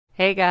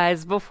Hey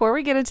guys, before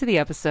we get into the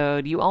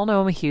episode, you all know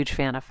I'm a huge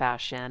fan of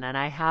fashion, and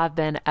I have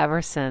been ever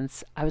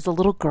since I was a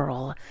little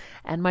girl.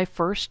 And my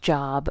first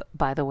job,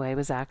 by the way,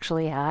 was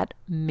actually at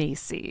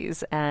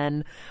Macy's.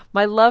 And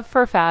my love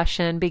for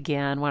fashion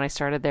began when I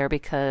started there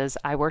because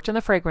I worked in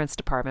the fragrance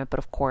department, but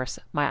of course,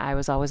 my eye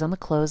was always on the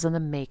clothes and the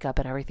makeup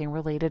and everything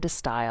related to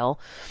style.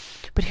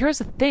 But here's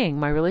the thing,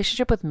 my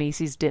relationship with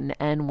Macy's didn't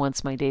end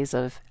once my days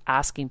of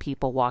asking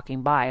people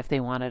walking by if they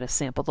wanted to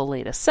sample the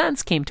latest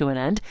scents came to an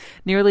end.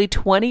 Nearly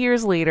 20 years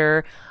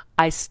later,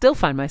 I still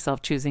find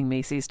myself choosing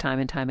Macy's time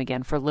and time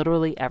again for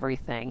literally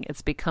everything.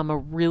 It's become a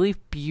really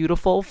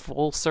beautiful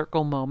full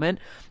circle moment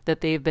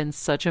that they've been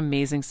such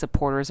amazing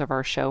supporters of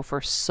our show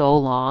for so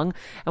long.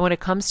 And when it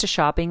comes to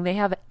shopping, they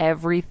have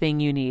everything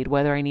you need,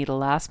 whether I need a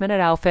last minute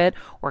outfit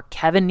or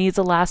Kevin needs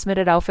a last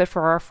minute outfit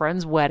for our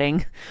friend's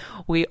wedding.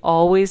 We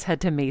always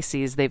head to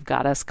Macy's. They've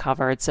got us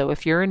covered. So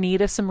if you're in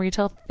need of some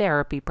retail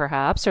therapy,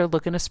 perhaps, or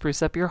looking to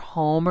spruce up your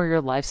home or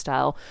your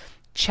lifestyle,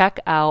 check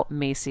out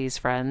Macy's,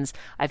 friends.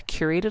 I've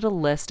curated a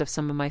list of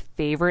some of my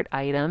favorite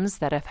items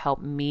that have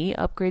helped me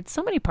upgrade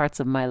so many parts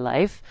of my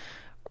life.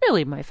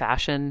 Really, my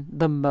fashion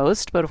the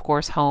most, but of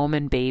course, home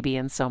and baby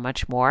and so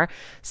much more.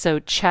 So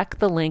check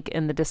the link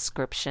in the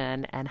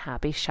description and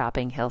happy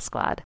shopping, Hill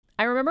Squad.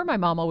 I remember my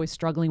mom always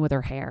struggling with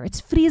her hair.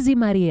 It's Frizi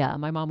Maria,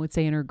 my mom would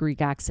say in her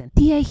Greek accent.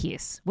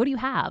 Diehis, what do you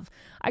have?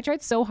 I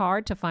tried so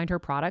hard to find her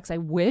products. I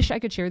wish I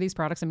could share these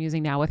products I'm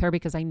using now with her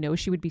because I know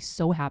she would be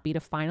so happy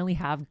to finally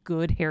have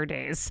good hair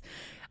days.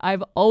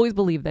 I've always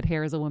believed that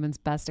hair is a woman's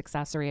best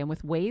accessory, and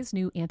with Ouai's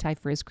new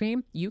anti-frizz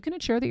cream, you can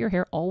ensure that your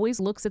hair always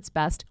looks its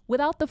best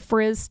without the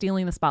frizz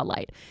stealing the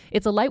spotlight.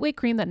 It's a lightweight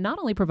cream that not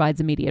only provides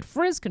immediate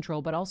frizz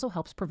control, but also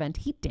helps prevent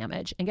heat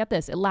damage. And get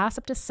this, it lasts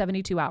up to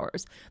 72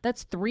 hours.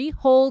 That's 3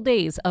 whole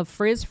days of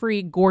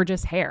frizz-free,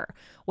 gorgeous hair.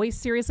 Ouai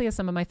seriously is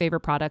some of my favorite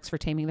products for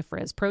taming the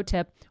frizz. Pro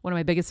tip, one of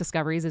my biggest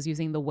discoveries is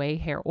using the Ouai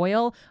hair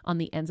oil on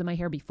the ends of my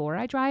hair before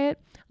I dry it.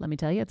 Let me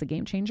tell you, it's a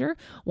game changer.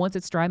 Once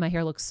it's dry, my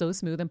hair looks so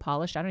smooth and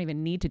polished, I don't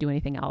even need to do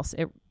anything else.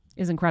 It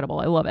is incredible.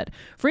 I love it.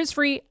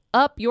 Frizz-free,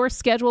 up your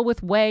schedule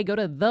with Ouai. Go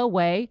to the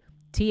Ouai,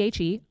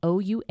 TheOuai.com,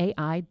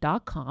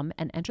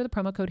 and enter the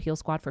promo code Heal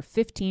Squad for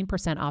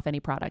 15% off any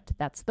product.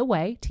 That's the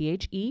Ouai,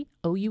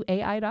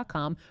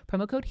 TheOuai.com,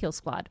 promo code Heal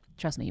Squad.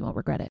 Trust me, you won't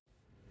regret it.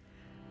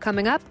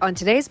 Coming up on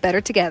today's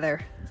Better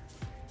Together.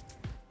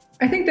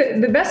 I think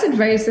that the best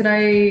advice that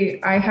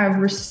I have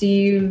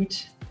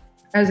received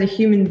as a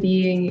human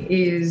being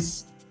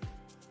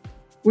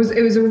was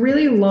a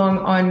really long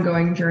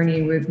ongoing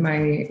journey with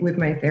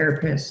my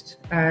therapist.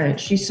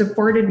 She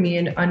supported me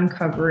in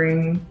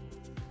uncovering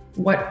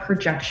what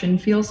projection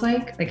feels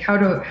like how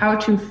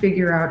to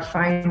figure out,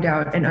 find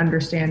out, and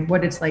understand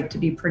what it's like to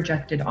be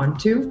projected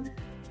onto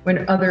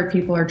when other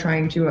people are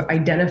trying to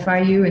identify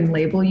you and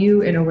label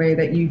you in a way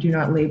that you do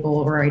not label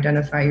or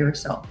identify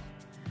yourself.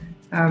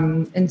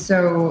 And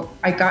so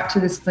I got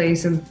to this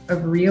place of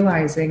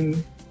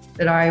realizing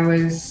that I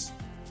was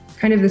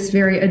kind of this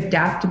very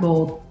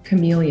adaptable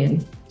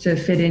chameleon to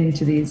fit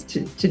into these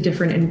to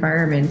different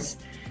environments.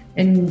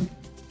 And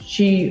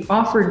she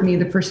offered me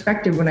the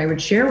perspective when I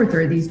would share with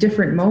her these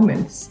different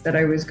moments that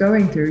I was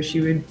going through.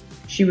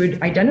 She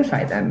would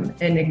identify them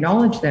and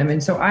acknowledge them.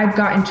 And so I've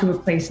gotten to a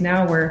place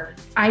now where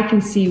I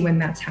can see when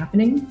that's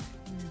happening.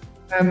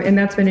 And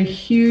that's been a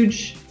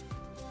huge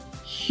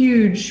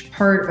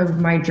part of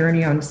my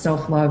journey on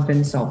self-love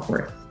and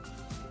self-worth.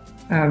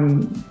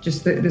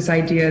 Just this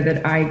idea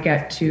that I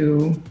get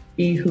to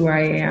be who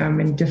I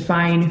am and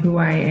define who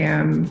I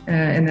am,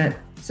 and that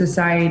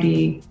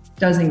society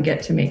doesn't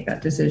get to make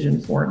that decision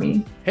for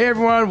me. Hey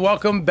everyone,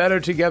 welcome Better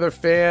Together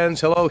fans.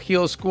 Hello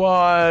Heal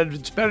Squad.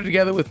 It's Better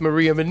Together with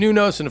Maria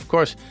Menounos. And of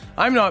course,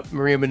 I'm not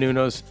Maria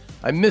Menounos.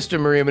 I'm Mr.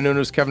 Maria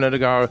Menounos, Kevin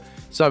Edgar,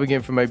 subbing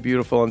in for my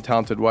beautiful and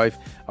talented wife.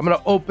 I'm going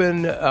to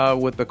open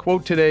with the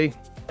quote today,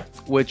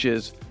 which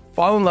is,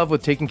 fall in love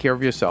with taking care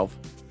of yourself.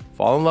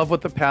 Fall in love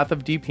with the path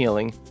of deep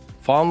healing.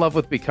 Fall in love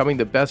with becoming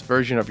the best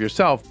version of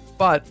yourself,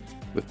 but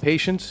with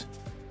patience,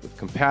 with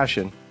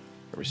compassion,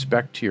 and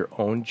respect to your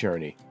own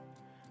journey.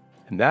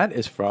 And that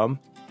is from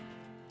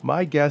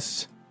my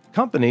guest's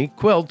company,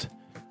 Quilt,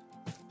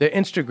 their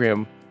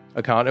Instagram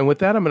account. And with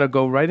that, I'm going to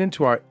go right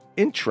into our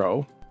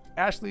intro.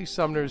 Ashley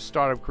Sumner's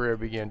startup career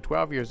began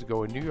 12 years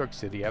ago in New York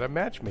City at a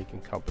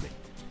matchmaking company.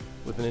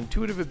 With an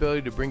intuitive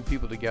ability to bring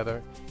people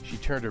together, she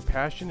turned her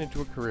passion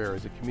into a career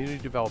as a community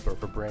developer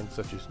for brands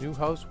such as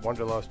Newhouse,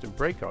 Wonderlust, and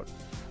Breakout,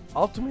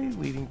 ultimately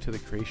leading to the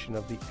creation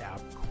of the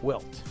app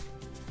Quilt.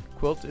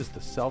 Quilt is the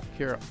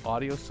self-care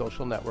audio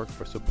social network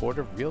for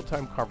supportive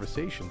real-time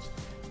conversations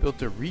built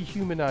to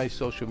rehumanize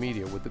social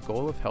media with the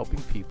goal of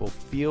helping people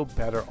feel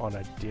better on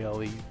a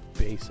daily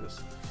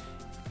basis.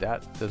 If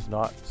that does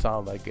not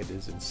sound like it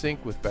is in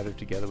sync with Better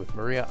Together with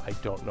Maria, I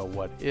don't know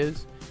what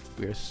is.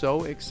 We are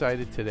so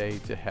excited today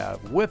to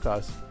have with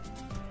us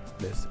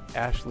Miss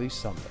Ashley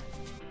Sumner.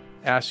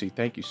 Ashley,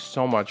 thank you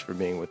so much for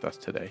being with us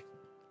today.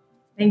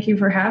 Thank you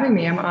for having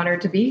me. I'm honored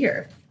to be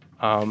here.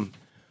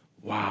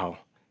 Wow.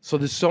 So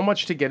there's so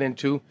much to get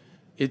into.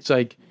 It's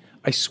like,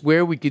 I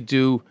swear we could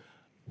do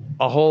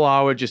a whole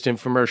hour just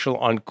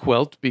infomercial on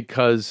quilt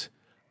because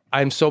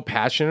I'm so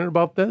passionate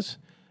about this.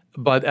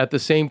 But at the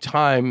same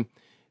time,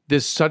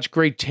 there's such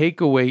great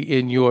takeaway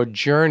in your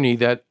journey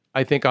that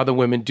I think other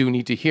women do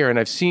need to hear. And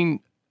I've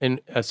seen in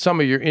some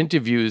of your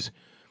interviews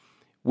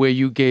where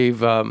you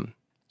gave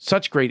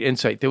such great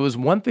insight. There was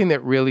one thing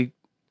that really,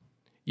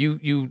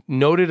 you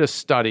noted a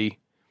study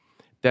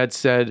that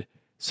said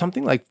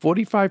something like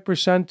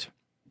 45%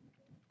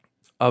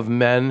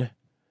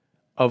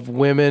 of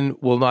women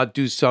will not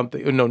do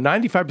something. No,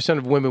 95%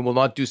 of women will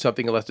not do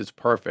something unless it's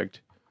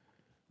perfect,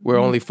 where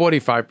only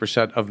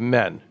 45% of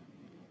men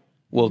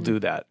will do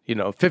that.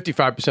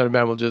 55% of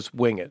men will just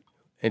wing it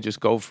and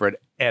just go for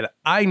it. And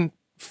I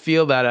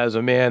feel that as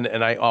a man,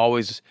 and I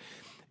always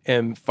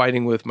am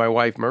fighting with my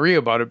wife, Maria,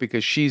 about it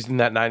because she's in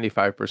that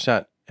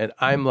 95%. And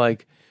I'm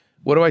like,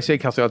 what do I say,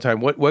 Kelsey, all the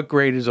time? What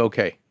grade is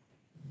okay?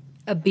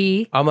 A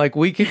B. I'm like,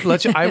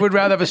 I would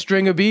rather have a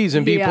string of Bs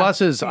and B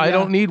pluses. I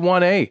don't need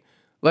 1A.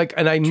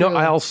 And I know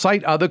I'll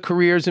cite other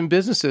careers and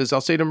businesses.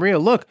 I'll say to Maria,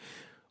 look,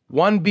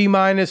 1 B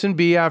minus and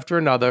B after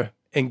another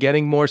and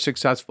getting more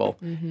successful.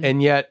 Mm-hmm.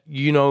 And yet,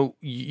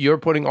 you're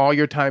putting all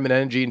your time and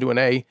energy into an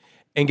A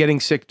and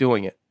getting sick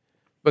doing it.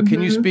 But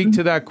can you speak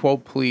to that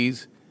quote,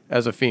 please,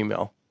 as a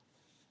female?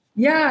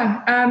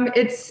 Yeah,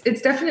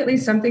 it's definitely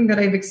something that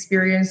I've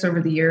experienced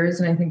over the years.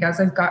 And I think as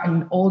I've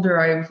gotten older,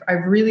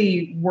 I've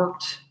really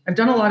I've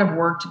done a lot of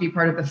work to be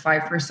part of the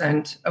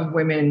 5% of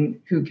women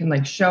who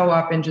can show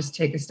up and just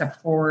take a step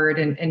forward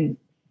and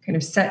kind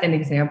of set an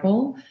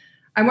example.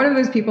 I'm one of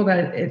those people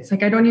that it's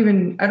I don't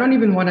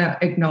even want to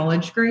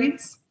acknowledge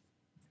grades.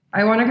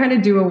 I want to kind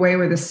of do away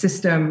with a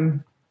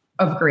system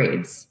of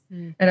grades.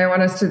 And I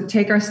want us to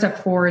take our step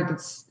forward.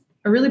 That's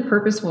a really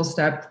purposeful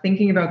step,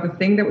 thinking about the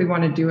thing that we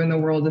want to do in the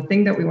world, the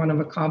thing that we want to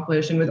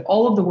accomplish. And with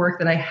all of the work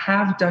that I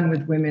have done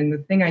with women, the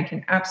thing I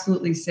can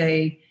absolutely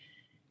say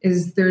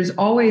is there's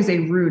always a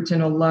root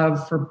and a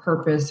love for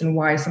purpose and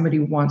why somebody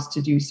wants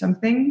to do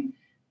something.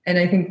 And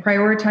I think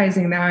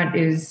prioritizing that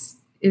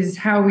is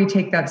how we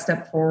take that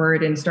step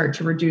forward and start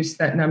to reduce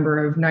that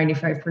number of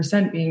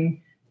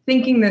 95%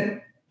 thinking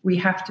that we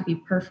have to be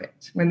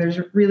perfect when there's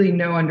really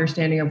no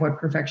understanding of what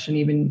perfection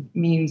even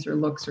means or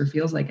looks or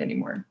feels like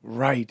anymore.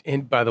 Right.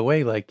 And by the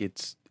way,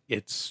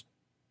 it's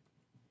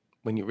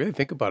when you really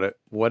think about it,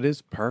 what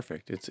is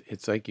perfect?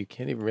 It's like you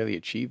can't even really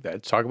achieve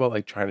that. Talk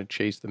about trying to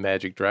chase the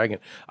magic dragon.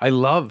 I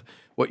love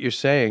what you're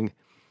saying.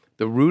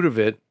 The root of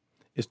it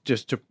is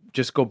just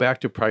go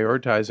back to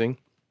prioritizing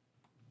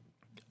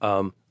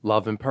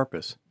love and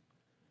purpose.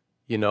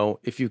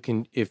 If you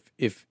can,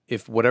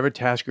 if whatever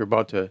task you're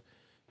about to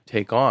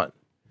take on,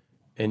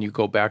 and you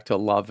go back to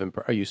love and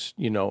are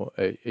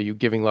you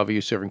giving love? Are you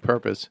serving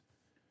purpose?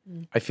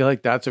 I feel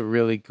like that's a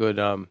really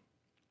good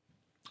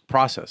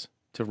process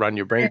to run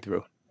your brain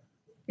through.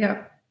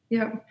 Yeah.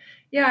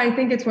 I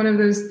think it's one of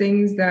those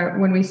things that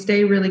when we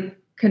stay really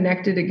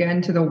connected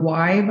again to the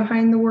why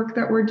behind the work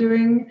that we're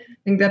doing, I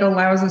think that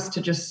allows us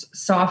to just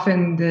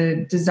soften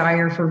the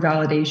desire for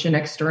validation,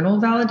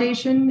 external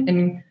validation,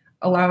 and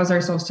allows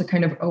ourselves to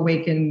kind of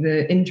awaken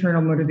the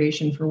internal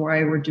motivation for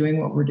why we're doing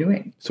what we're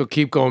doing. So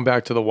keep going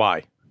back to the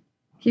why.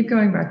 Keep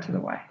going back to the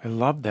why. I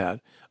love that.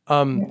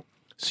 So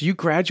you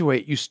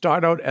graduate, you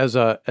start out as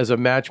a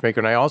matchmaker.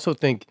 And I also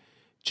think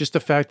just the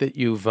fact that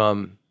you've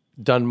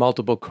done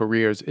multiple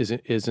careers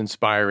is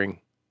inspiring,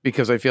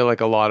 because I feel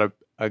like a lot of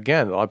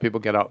people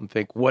get out and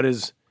think, what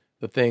is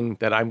the thing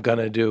that I'm going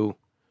to do?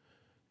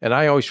 And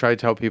I always try to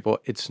tell people,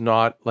 it's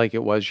not like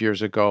it was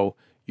years ago.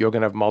 You're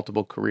going to have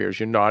multiple careers.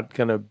 You're not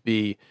going to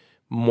be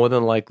more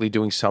than likely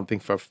doing something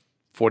for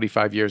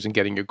 45 years and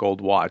getting your gold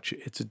watch.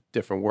 It's a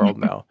different world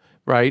now,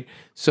 right?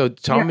 So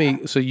tell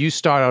me, so you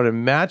start out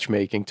in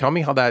matchmaking. Tell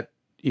me how that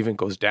even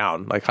goes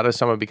down. How does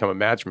someone become a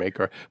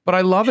matchmaker? But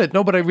I love it.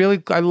 No, but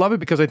I love it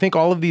because I think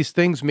all of these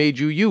things made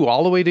you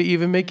all the way to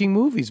even making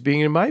movies,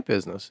 being in my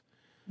business.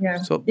 Yeah.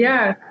 So,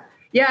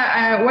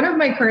 one of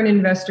my current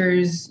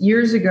investors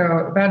years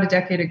ago, about a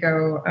decade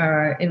ago,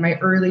 in my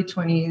early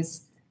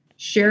 20s,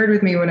 shared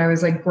with me when I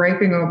was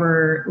griping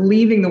over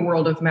leaving the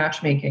world of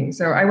matchmaking.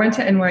 So I went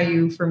to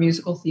NYU for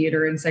musical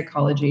theater and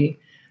psychology.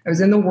 I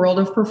was in the world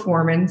of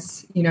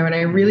performance, and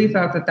I really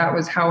thought that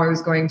was how I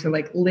was going to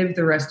live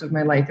the rest of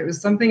my life. It was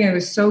something I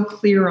was so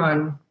clear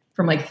on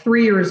from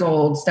 3 years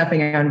old,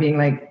 stepping out and being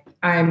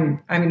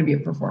I'm going to be a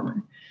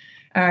performer.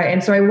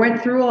 And so I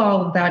went through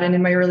all of that. And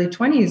in my early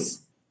 20s,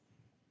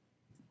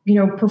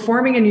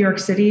 performing in New York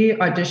City,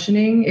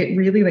 auditioning, it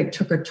really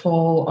took a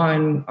toll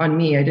on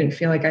me. I didn't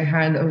feel like I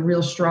had a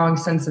real strong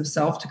sense of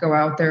self to go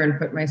out there and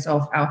put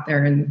myself out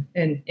there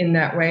in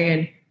that way.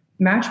 And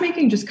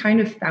matchmaking just kind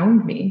of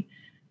found me.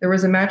 There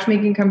was a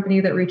matchmaking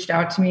company that reached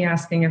out to me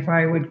asking if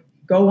I would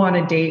go on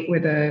a date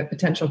with a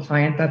potential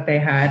client that they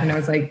had. And I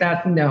was like,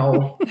 I'm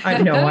not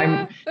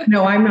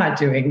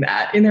doing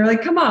that. And they're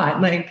like, come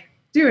on,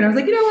 dude. And I was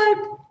like, you know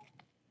what?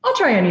 I'll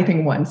try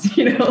anything once,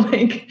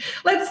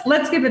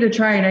 let's give it a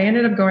try. And I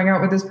ended up going out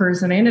with this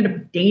person. I ended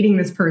up dating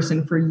this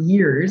person for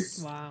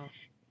years. Wow.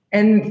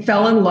 and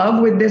fell in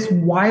love with this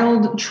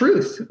wild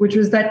truth, which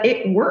was that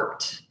it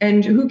worked.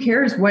 And who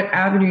cares what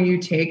avenue you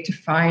take to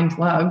find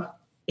love?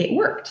 It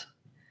worked.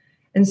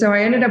 And so I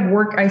ended up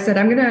I said,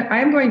 I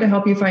am going to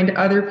help you find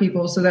other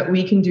people so that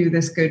we can do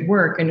this good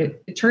work. And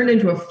it turned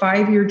into a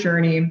 5-year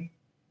journey,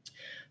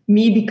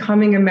 me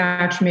becoming a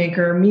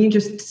matchmaker, me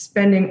just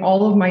spending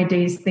all of my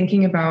days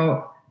thinking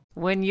about.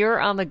 When you're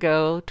on the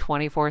go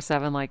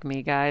 24/7 like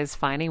me, guys,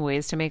 finding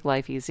ways to make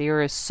life easier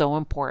is so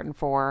important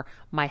for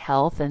my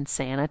health and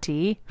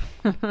sanity.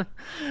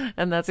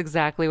 And that's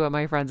exactly what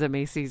my friends at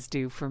Macy's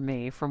do for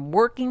me. From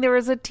working there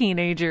as a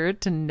teenager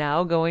to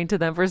now going to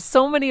them for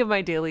so many of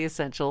my daily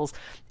essentials,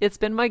 it's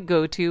been my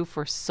go-to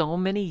for so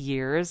many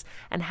years.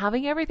 And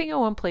having everything in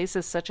one place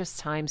is such a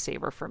time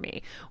saver for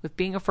me. With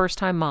being a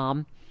first-time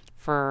mom,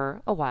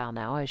 for a while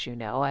now, as you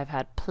know, I've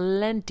had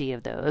plenty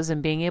of those,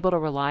 and being able to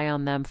rely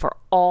on them for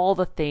all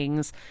the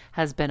things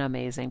has been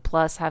amazing.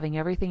 Plus, having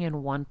everything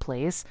in one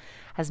place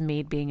has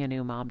made being a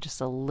new mom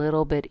just a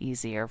little bit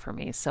easier for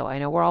me. So I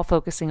know we're all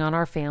focusing on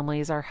our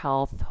families, our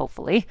health,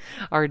 hopefully,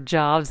 our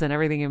jobs and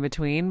everything in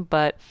between,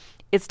 but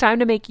it's time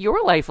to make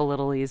your life a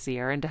little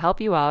easier. And to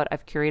help you out,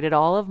 I've curated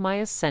all of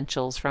my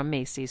essentials from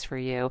Macy's for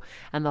you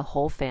and the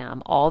whole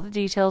fam. All the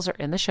details are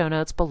in the show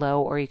notes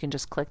below, or you can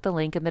just click the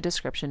link in the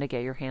description to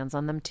get your hands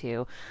on them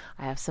too.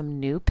 I have some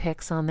new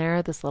picks on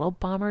there. This little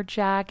bomber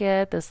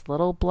jacket, this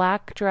little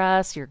black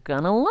dress. You're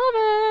gonna love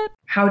it.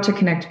 How to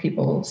connect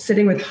people,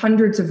 sitting with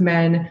hundreds of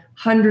men,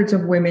 hundreds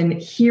of women,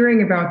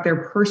 hearing about their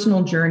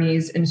personal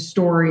journeys and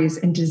stories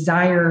and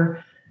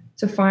desire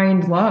to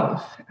find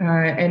love.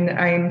 And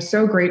I'm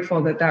so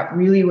grateful that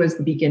really was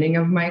the beginning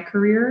of my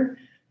career.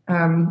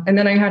 And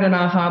then I had an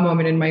aha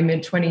moment in my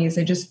mid-20s.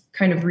 I just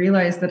kind of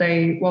realized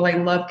that while I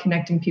love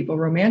connecting people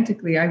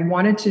romantically, I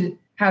wanted to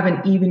have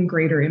an even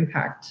greater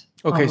impact.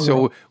 Okay,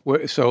 so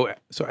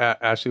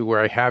Ashley,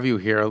 where I have you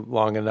here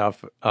long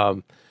enough,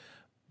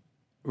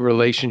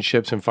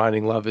 relationships and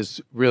finding love is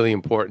really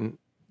important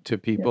to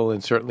people,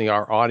 and certainly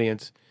our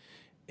audience.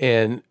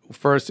 And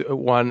first, I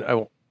want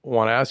to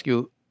ask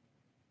you,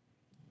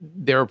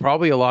 there are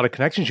probably a lot of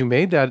connections you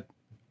made that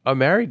are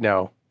married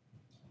now.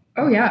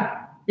 Oh,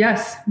 yeah.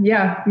 Yes.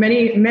 Yeah.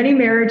 Many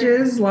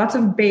marriages, lots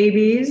of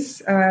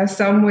babies,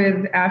 some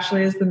with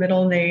Ashley as the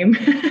middle name.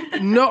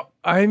 No,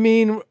 I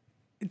mean,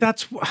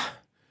 that's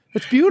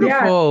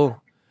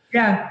beautiful.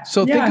 Yeah.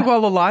 So think of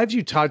all the lives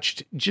you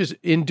touched just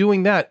in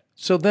doing that.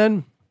 So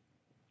then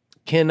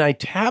can I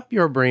tap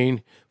your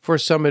brain for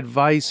some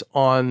advice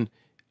on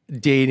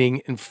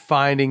dating and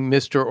finding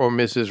Mr. or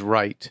Mrs.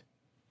 Right?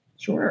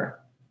 Sure.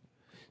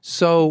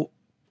 So,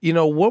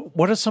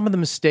 what are some of the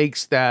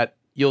mistakes that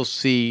you'll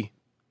see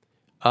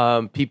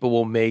people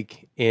will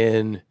make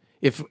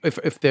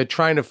if they're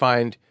trying to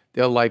find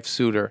their life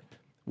suitor?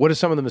 What are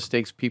some of the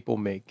mistakes people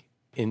make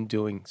in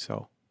doing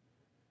so?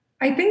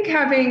 I think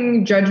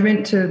having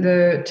judgment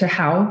to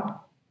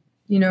how,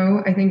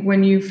 I think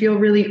when you feel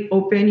really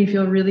open, you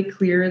feel really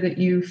clear that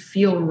you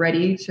feel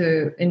ready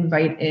to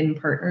invite in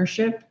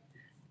partnership.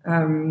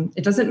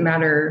 It doesn't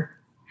matter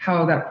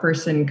how that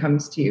person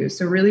comes to you.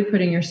 So really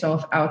putting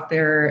yourself out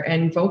there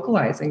and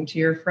vocalizing to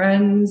your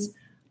friends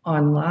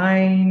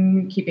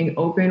online, keeping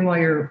open while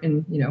you're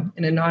in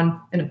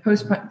a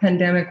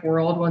post-pandemic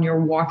world, when you're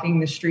walking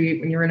the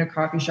street, when you're in a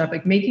coffee shop,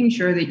 like making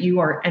sure that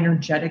you are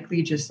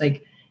energetically just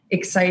like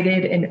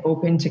excited and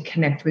open to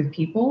connect with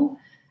people.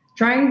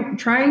 Trying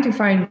to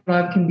find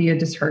love can be a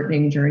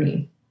disheartening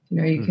journey.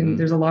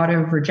 There's a lot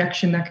of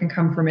rejection that can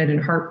come from it and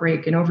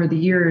heartbreak. And over the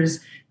years,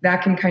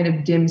 that can kind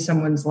of dim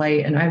someone's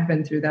light. And I've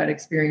been through that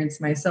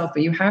experience myself,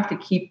 but you have to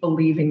keep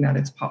believing that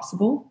it's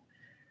possible.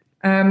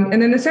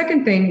 And then the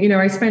second thing,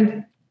 I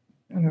spent,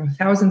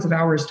 thousands of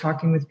hours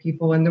talking with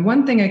people. And the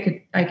one thing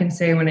I can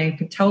say when I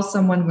could tell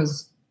someone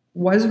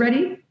was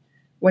ready,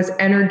 was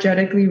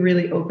energetically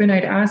really open,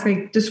 I'd ask,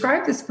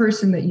 describe this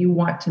person that you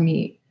want to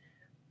meet.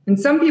 And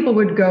some people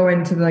would go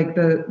into like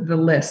the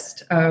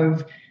list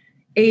of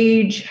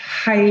age,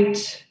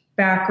 height,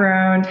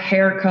 background,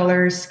 hair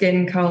color,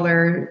 skin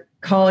color,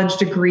 college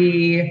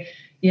degree,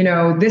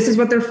 this is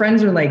what their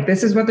friends are like.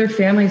 This is what their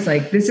family's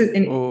like.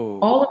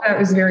 All of that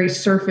was very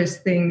surface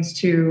things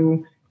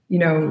to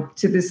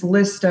this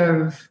list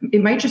of,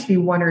 it might just be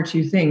one or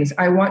two things.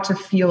 I want to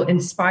feel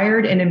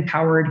inspired and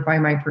empowered by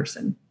my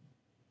person,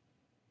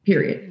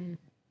 period.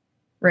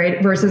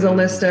 Right? Versus a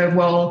list of,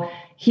 well,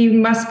 he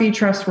must be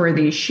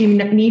trustworthy. She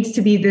needs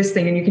to be this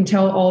thing. And you can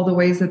tell all the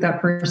ways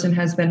that person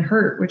has been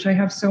hurt, which I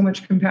have so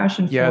much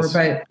compassion for.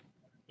 But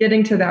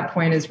getting to that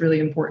point is really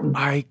important.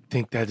 I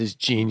think that is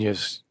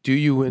genius.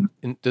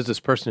 Does this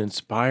person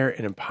inspire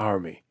and empower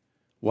me?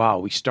 Wow.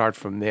 We start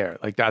from there.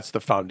 Like that's the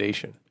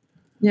foundation.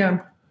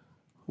 Yeah.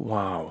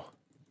 Wow.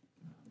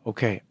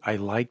 Okay. I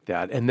like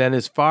that. And then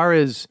as far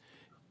as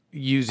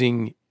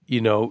using,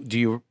 do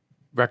you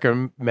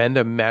recommend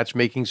a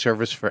matchmaking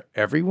service for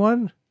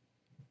everyone?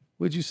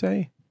 Would you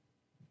say?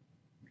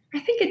 I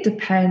think it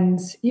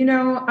depends.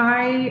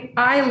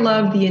 I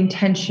love the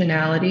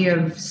intentionality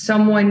of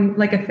someone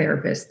like a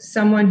therapist,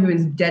 someone who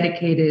is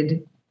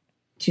dedicated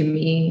to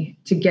me,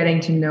 to getting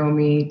to know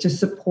me, to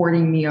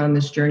supporting me on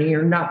this journey.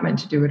 You're not meant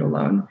to do it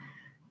alone.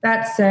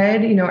 That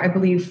said, I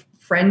believe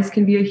friends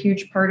can be a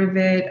huge part of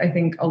it. I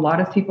think a lot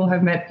of people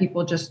have met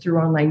people just through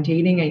online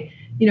dating.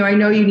 I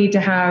know you need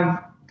to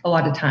have a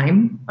lot of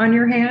time on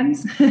your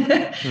hands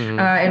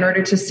in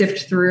order to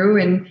sift through.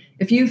 And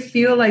if you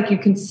feel like you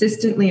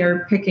consistently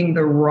are picking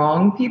the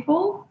wrong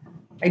people,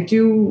 I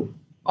do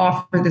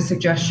offer the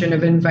suggestion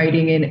of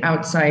inviting in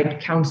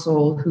outside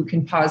counsel who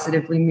can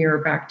positively mirror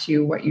back to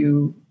you what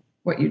you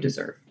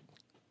deserve.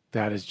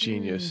 That is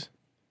genius.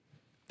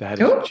 That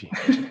is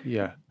genius.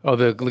 Yeah. Oh,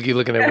 you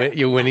looking at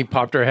Winnie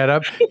popped her head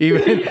up.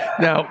 Even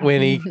now,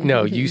 Winnie,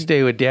 no, you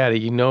stay with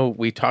Daddy.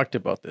 We talked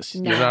about this.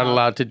 No. You're not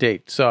allowed to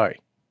date. Sorry.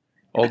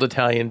 Old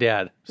Italian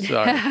dad.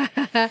 Sorry.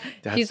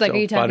 That's she's like, so are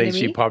you talking funny. to me?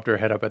 She popped her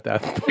head up at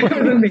that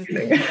point.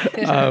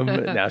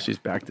 Now she's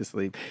back to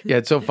sleep. Yeah,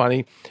 it's so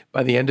funny.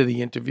 By the end of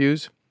the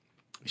interviews,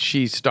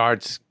 she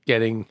starts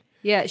getting...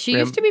 Yeah, she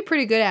used to be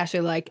pretty good,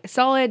 Ashley. Like,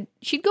 solid...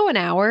 She'd go an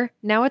hour.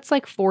 Now it's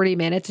like 40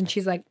 minutes, and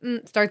she's like,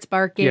 starts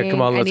barking. Yeah,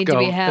 come on, let's go. To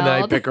be held. And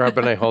then I pick her up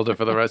and I hold her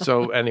for the rest.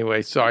 So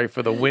anyway, sorry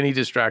for the Winnie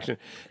distraction.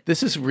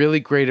 This is really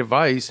great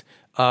advice.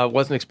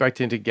 Wasn't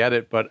expecting to get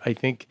it, but I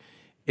think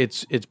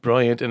it's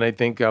brilliant. And I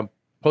think...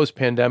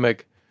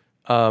 post-pandemic,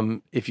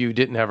 if you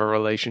didn't have a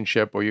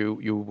relationship or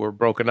you were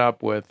broken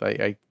up with,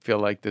 I feel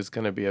like there's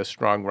going to be a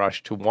strong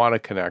rush to want to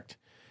connect,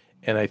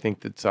 and I think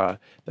that's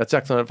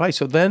excellent advice.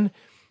 So then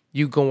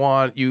you go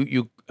on.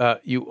 You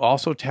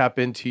also tap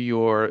into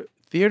your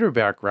theater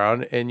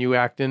background and you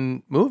act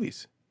in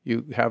movies.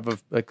 You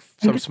have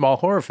some small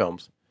horror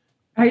films.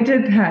 I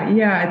did that.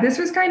 Yeah, this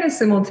was kind of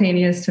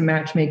simultaneous to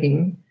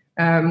matchmaking.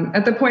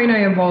 At the point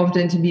I evolved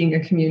into being a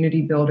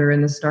community builder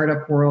in the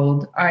startup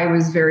world, I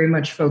was very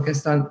much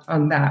focused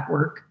on that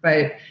work,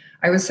 but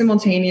I was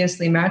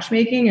simultaneously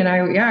matchmaking and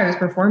I was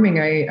performing.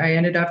 I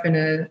ended up in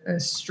a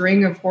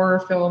string of horror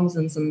films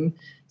and some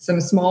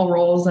small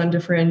roles on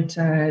different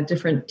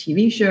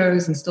TV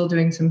shows and still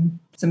doing some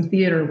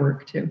theater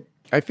work too.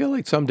 I feel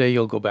like someday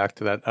you'll go back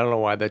to that. I don't know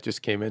why that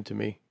just came into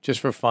me,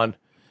 just for fun.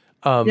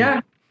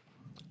 Yeah.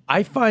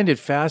 I find it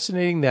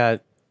fascinating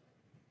that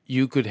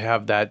you could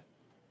have that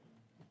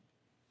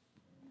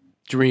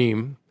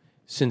dream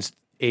since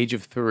age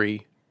of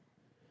 3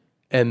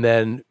 and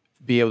then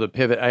be able to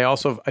pivot. I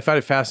find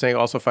it fascinating. I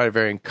also find it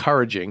very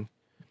encouraging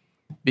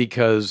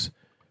because,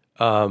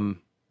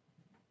 I'm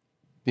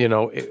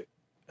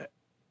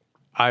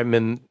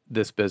in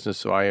this business,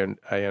 so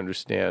I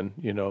understand,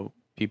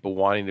 people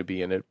wanting to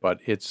be in it, but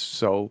it's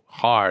so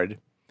hard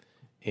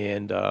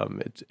and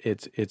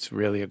it's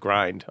really a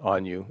grind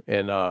on you.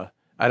 And I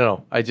don't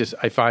know.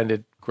 I find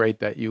it great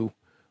that you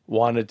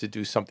wanted to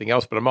do something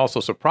else, but I'm also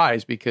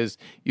surprised because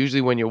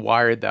usually when you're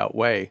wired that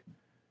way,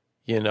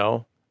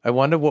 I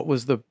wonder what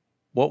was the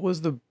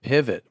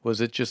pivot?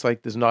 Was it just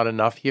like, there's not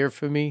enough here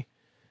for me?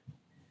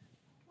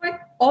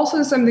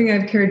 Also, something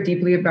I've cared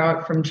deeply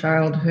about from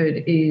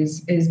childhood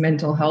is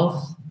mental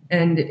health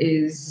and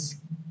is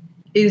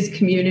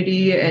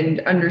community and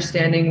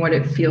understanding what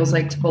it feels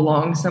like to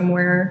belong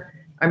somewhere.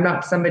 I'm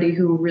not somebody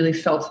who really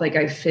felt like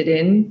I fit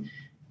in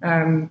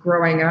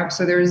growing up.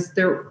 So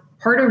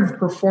part of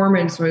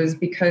performance was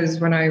because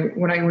when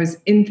I was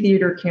in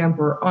theater camp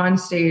or on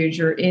stage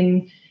or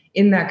in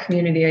that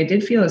community, I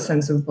did feel a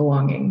sense of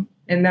belonging,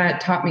 and that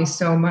taught me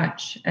so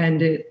much.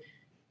 And it,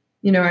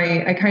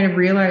 I kind of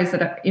realized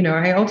that,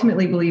 I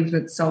ultimately believe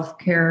that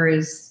self-care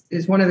is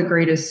one of the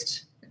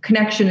greatest,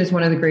 connection is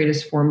one of the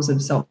greatest forms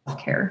of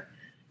self-care.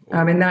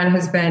 And that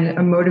has been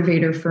a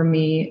motivator for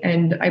me.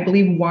 And I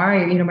believe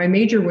why, my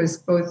major was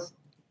both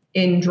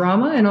in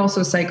drama and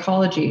also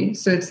psychology.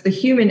 So it's the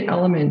human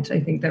element, I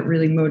think, that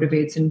really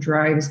motivates and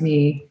drives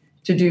me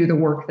to do the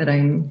work that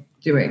I'm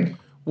doing.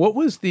 What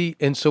was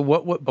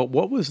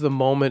what was the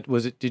moment?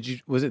 Was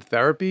it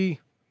therapy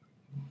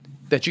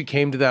that you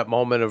came to that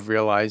moment of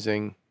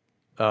realizing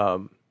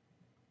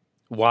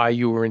why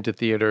you were into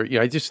theater?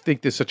 I just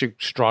think there's such a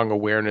strong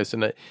awareness,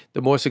 and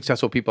the more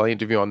successful people I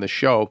interview on the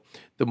show,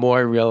 the more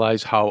I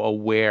realize how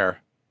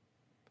aware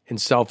and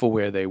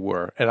self-aware they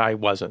were, and I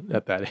wasn't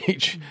at that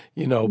age,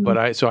 But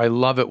I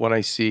love it when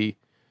I see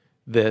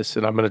this,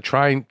 and I'm going to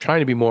trying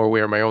to be more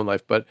aware of my own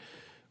life. But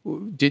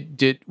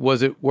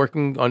was it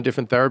working on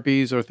different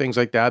therapies or things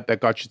like that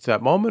got you to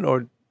that moment,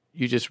 or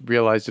you just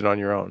realized it on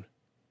your own?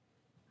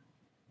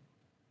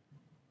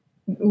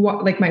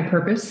 What, like my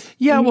purpose?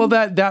 Yeah, well,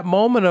 that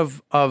moment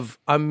of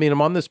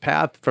I'm on this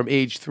path from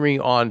age 3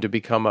 on to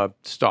become a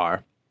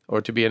star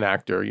or to be an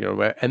actor,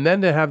 and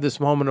then to have this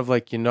moment of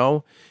like,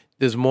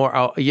 there's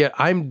more.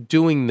 I'm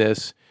doing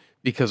this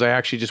because I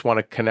actually just want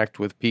to connect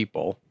with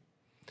people.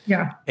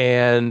 Yeah.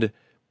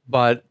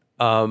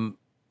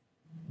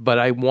 But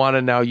I want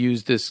to now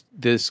use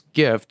this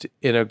gift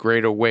in a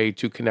greater way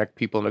to connect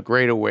people in a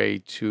greater way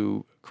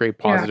to create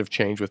positive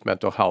change with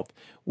mental health.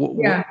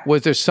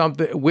 Was there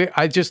something?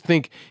 I just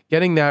think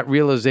getting that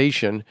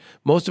realization.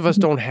 Most of us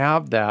don't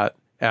have that,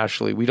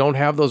 Ashley. We don't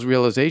have those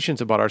realizations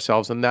about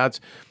ourselves, and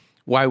that's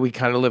why we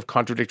kind of live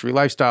contradictory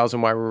lifestyles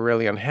and why we're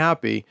really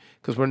unhappy,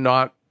 because we're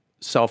not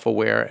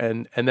self-aware,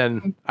 and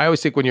then I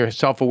always think when you're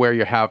self-aware,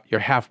 you're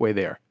halfway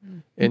there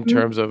in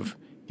terms of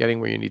getting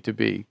where you need to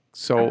be.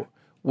 So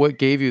what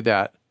gave you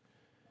that?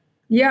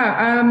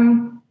 Yeah,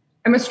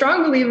 I'm a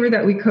strong believer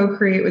that we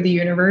co-create with the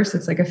universe.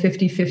 It's like a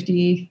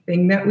 50-50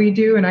 thing that we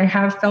do. And I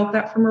have felt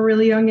that from a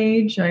really young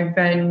age. I've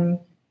been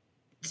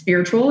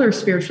spiritual or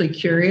spiritually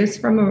curious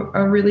from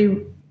a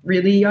really,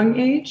 really young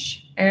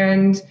age.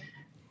 And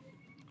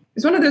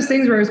it's one of those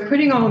things where I was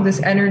putting all of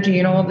this energy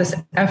and all of this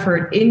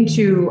effort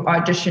into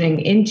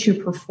auditioning,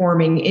 into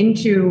performing,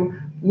 into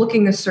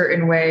looking a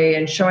certain way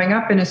and showing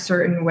up in a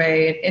certain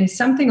way. And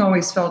something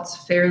always felt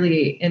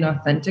fairly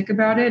inauthentic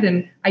about it.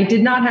 And I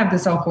did not have the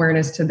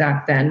self-awareness to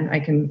that then. I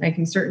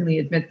can certainly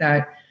admit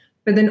that.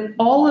 But then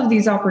all of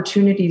these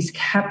opportunities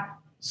kept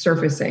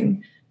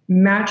surfacing,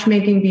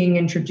 matchmaking being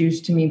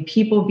introduced to me,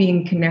 people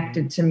being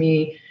connected to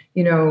me,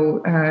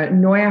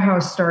 Neue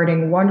House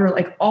starting, Wonder,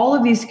 like all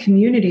of these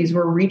communities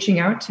were reaching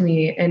out to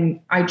me,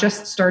 and I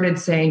just started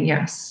saying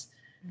yes.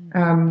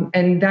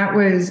 And that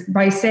was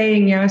by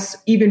saying yes,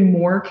 even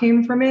more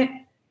came from it.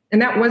 And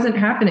that wasn't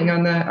happening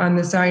on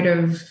the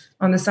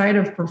side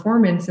of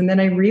performance. And then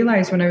I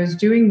realized when I was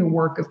doing the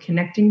work of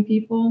connecting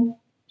people,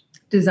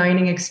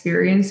 designing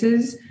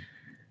experiences,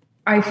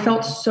 I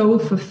felt so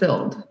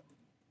fulfilled.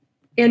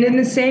 And in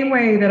the same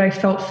way that I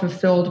felt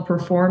fulfilled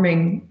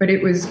performing, but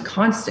it was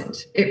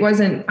constant. It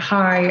wasn't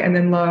high and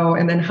then low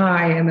and then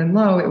high and then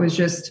low. It was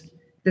just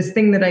this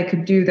thing that I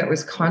could do that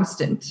was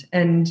constant.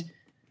 And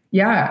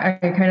yeah,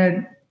 I kind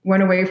of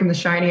went away from the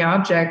shiny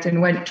object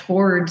and went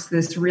towards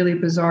this really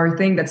bizarre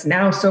thing that's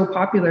now so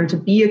popular to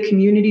be a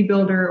community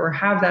builder or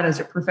have that as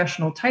a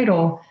professional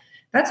title.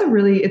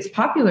 It's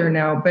popular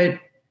now, but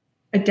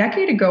a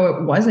decade ago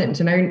it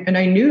wasn't. And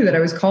I knew that I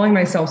was calling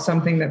myself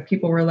something that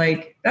people were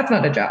like, that's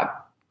not a job.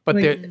 But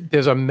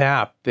there's a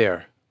map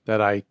there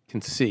that I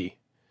can see.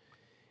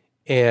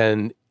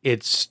 And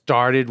it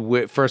started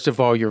with, first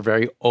of all, you're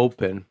very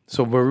open.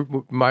 So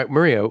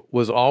Maria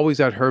was always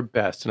at her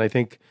best. And I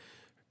think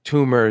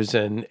tumors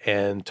and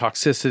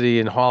toxicity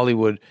in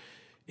Hollywood,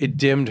 it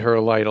dimmed her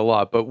light a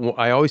lot. But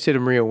I always say to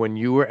Maria, when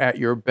you were at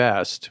your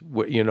best,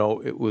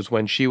 it was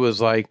when she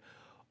was like,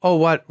 oh,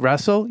 what,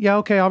 wrestle? Yeah,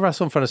 okay, I'll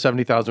wrestle in front of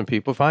 70,000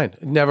 people. Fine.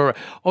 Never.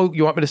 Oh,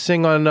 you want me to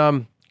sing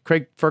on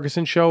Craig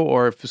Ferguson show,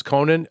 or if it's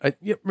Conan?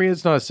 Yeah,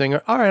 Maria's not a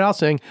singer. All right, I'll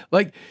sing.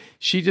 Like,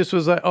 she just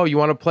was like, oh, you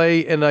want to play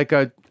in like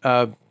a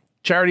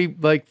charity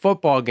like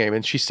football game?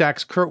 And she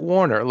sacks Kurt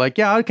Warner. Like,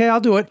 yeah, okay,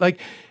 I'll do it. Like,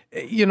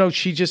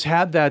 she just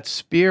had that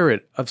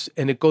spirit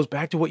and it goes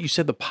back to what you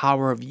said, the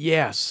power of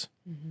yes.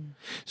 Mm-hmm.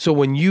 So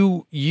when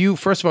you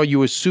first of all, you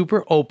were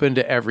super open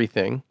to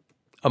everything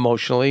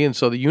emotionally, and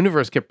so the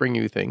universe kept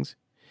bringing you things.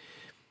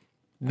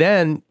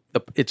 Then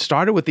it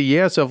started with the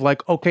yes of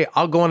like, okay,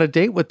 I'll go on a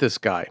date with this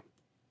guy.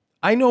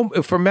 I know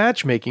for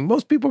matchmaking,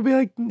 most people will be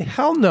like,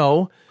 hell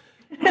no.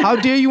 How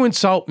dare you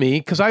insult me?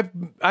 Because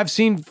I've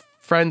seen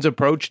friends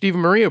approached,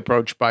 even Maria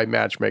approached by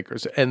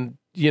matchmakers, and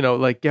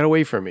like, get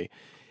away from me.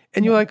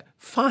 And you're like,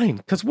 fine,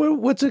 because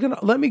what's it gonna?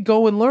 Let me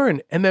go and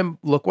learn. And then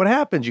look what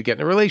happens. You get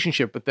in a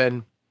relationship, but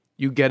then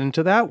you get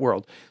into that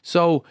world.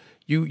 So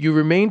you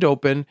remained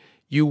open.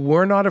 You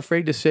were not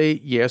afraid to say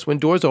yes. When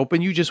doors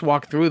open, you just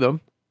walk through them.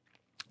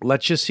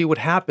 Let's just see what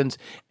happens.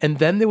 And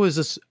then there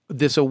was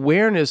this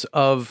awareness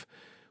of,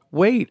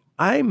 wait,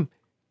 I'm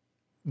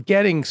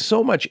getting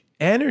so much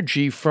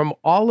energy from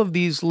all of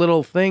these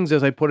little things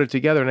as I put it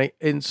together.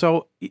 And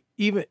so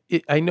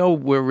I know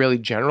we're really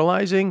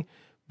generalizing,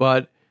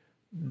 but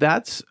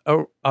that's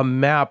a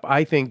map,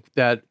 I think,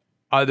 that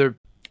other...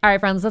 All right,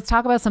 friends, let's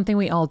talk about something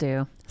we all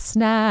do.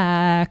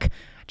 Snack.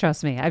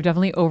 Trust me, I've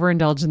definitely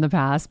overindulged in the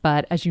past,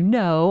 but as you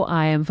know,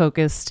 I am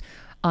focused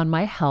on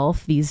my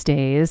health these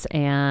days,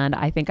 and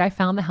I think I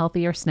found the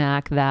healthier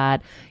snack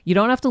that you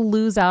don't have to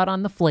lose out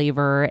on the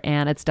flavor,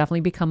 and it's definitely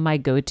become my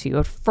go-to.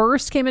 It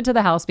first came into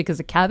the house because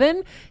of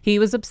Kevin. He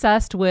was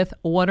obsessed with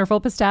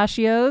Wonderful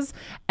Pistachios,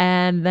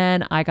 and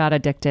then I got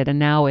addicted, and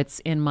now it's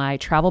in my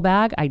travel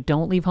bag. I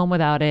don't leave home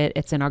without it.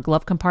 It's in our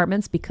glove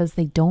compartments because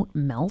they don't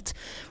melt.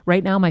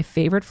 Right now, my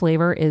favorite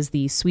flavor is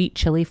the sweet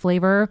chili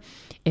flavor.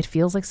 It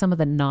feels like some of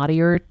the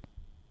naughtier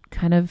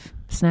kind of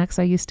snacks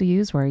I used to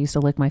use, where I used to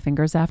lick my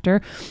fingers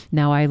after.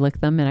 Now I lick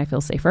them and I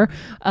feel safer.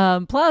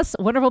 Plus,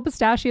 Wonderful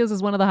Pistachios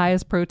is one of the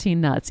highest protein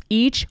nuts.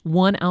 Each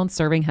 1 ounce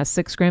serving has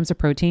 6 grams of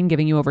protein,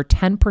 giving you over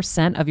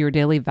 10% of your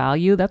daily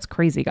value. That's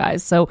crazy,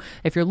 guys. So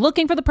if you're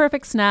looking for the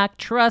perfect snack,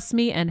 trust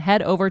me and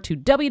head over to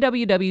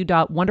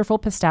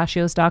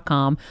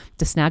www.wonderfulpistachios.com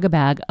to snag a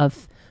bag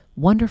of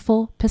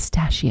Wonderful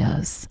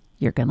Pistachios.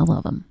 You're going to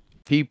love them.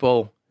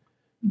 People,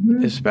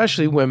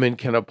 especially women,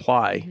 can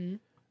apply.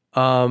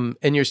 And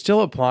you're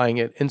still applying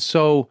it. And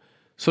so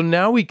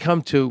now we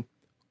come to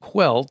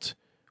Quilt,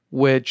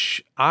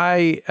 which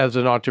I, as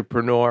an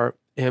entrepreneur,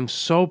 am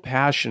so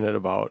passionate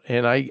about.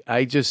 And I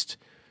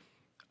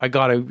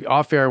got to,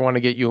 off air, I want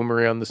to get you and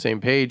Maria on the same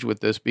page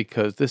with this,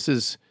 because this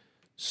is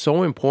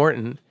so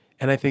important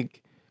and I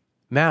think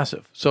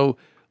massive. So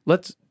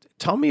let's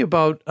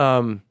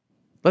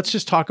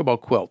just talk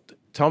about Quilt.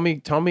 Tell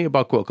me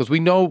about Quilt, because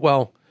we know,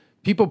 well,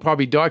 people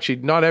probably do. Actually,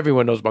 not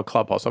everyone knows about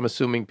Clubhouse. I'm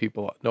assuming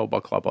people know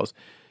about Clubhouse,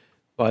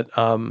 but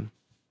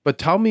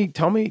tell me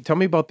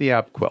about the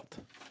app Quilt.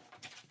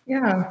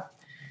 Yeah.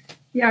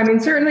 Yeah, I mean,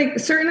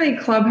 certainly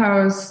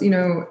Clubhouse,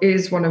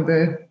 is one of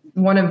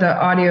the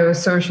audio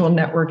social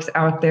networks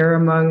out there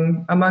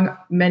among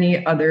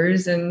many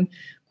others. And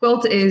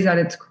Quilt is at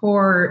its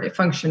core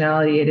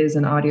functionality, it is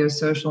an audio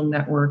social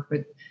network,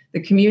 but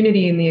the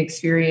community and the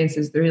experience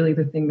is really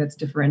the thing that's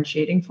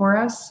differentiating for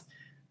us.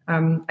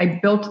 I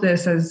built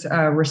this as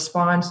a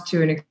response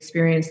to an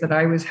experience that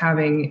I was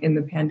having in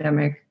the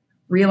pandemic.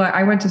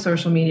 I went to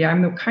social media.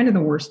 I'm kind of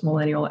the worst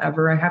millennial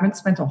ever. I haven't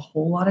spent a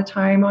whole lot of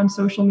time on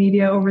social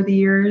media over the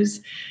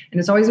years. And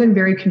it's always been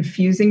very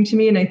confusing to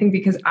me. And I think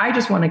because I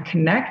just want to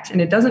connect,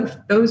 and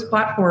those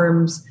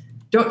platforms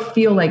don't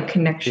feel like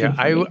connection.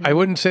 Yeah, I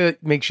wouldn't say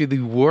it makes you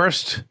the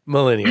worst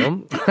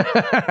millennial.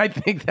 I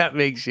think that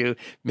makes you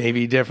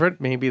maybe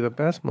different, maybe the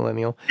best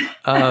millennial.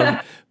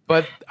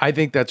 But I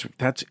think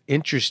that's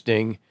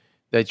interesting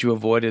that you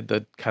avoided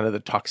the kind of the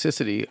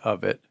toxicity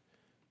of it.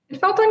 It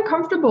felt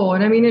uncomfortable.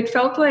 And I mean, it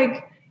felt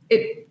like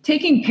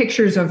taking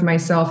pictures of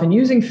myself and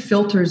using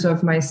filters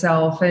of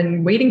myself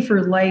and waiting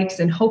for likes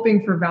and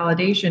hoping for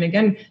validation.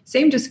 Again,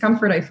 same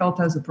discomfort I felt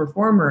as a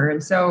performer.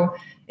 And so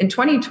in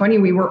 2020,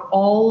 we were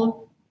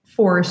all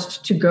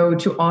forced to go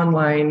to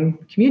online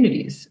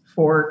communities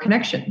for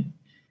connection.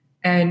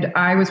 And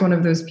I was one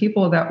of those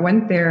people that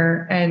went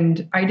there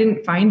and I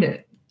didn't find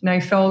it. And I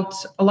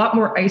felt a lot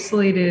more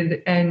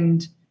isolated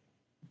and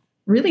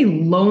really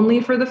lonely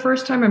for the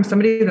first time. I'm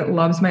somebody that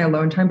loves my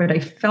alone time, but I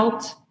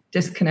felt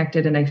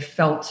disconnected and I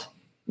felt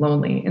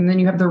lonely. And then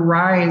you have the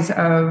rise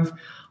of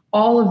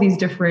all of these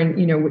different,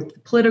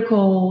 with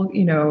political,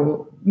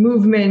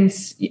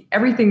 movements,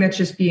 everything that's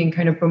just being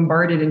kind of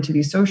bombarded into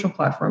these social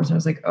platforms. And I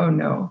was like, oh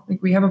no,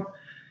 like we have a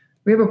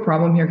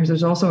problem here because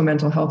there's also a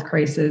mental health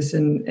crisis,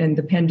 and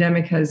the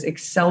pandemic has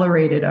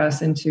accelerated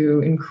us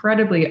into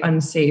incredibly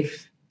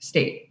unsafe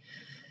state.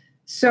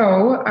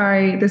 So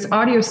this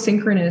audio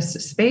synchronous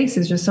space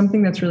is just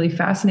something that's really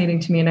fascinating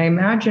to me. And I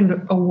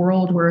imagined a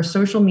world where a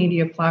social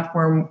media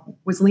platform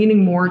was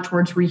leaning more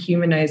towards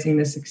rehumanizing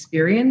this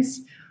experience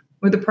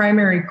with the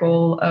primary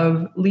goal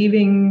of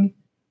leaving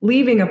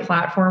a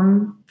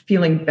platform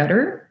feeling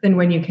better than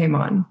when you came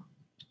on.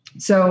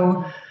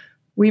 So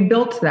we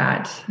built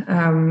that.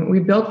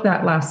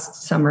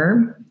 Last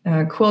summer.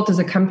 Quilt is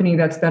a company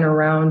that's been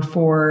around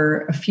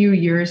for a few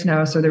years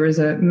now. So there was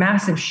a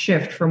massive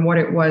shift from what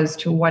it was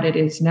to what it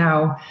is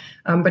now.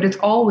 But it's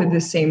all with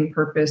the same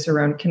purpose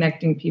around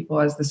connecting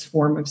people as this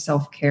form of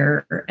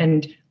self-care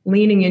and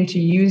leaning into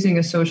using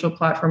a social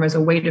platform as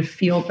a way to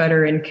feel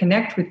better and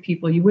connect with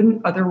people you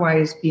wouldn't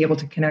otherwise be able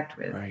to connect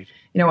with. Right.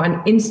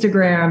 On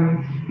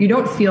Instagram, you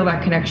don't feel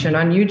that connection.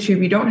 On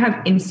YouTube, you don't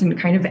have instant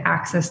kind of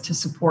access to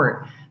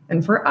support.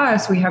 And for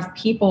us, we have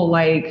people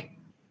like,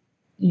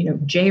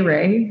 Jay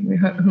Ray,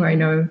 who I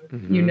know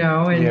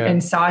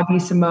and Sabi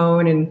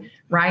Simone and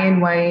Ryan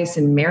Weiss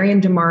and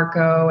Marian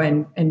DeMarco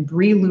and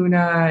Brie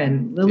Luna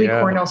and Lily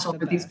Cornell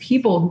Silver. These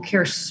people who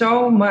care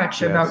so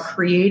much about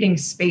creating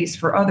space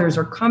for others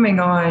are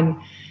coming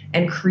on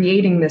and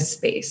creating this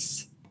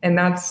space. And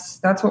that's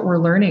what we're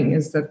learning,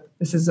 is that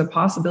this is a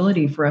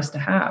possibility for us to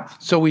have.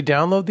 So we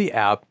download the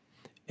app,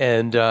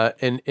 and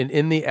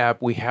in the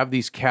app we have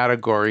these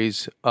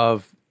categories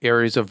of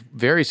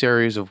various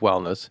areas of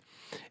wellness.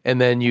 And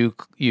then you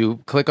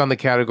click on the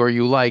category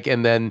you like,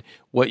 and then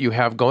what you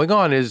have going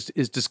on is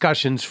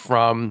discussions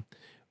from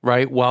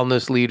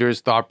wellness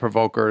leaders, thought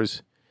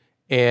provokers,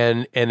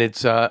 and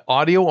it's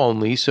audio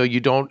only, so you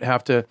don't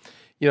have to,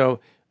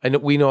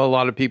 we know a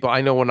lot of people.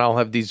 I know when I'll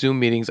have these Zoom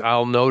meetings,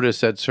 I'll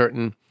notice that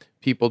certain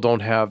people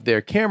don't have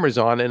their cameras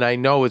on, and I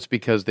know it's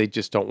because they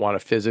just don't want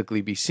to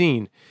physically be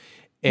seen.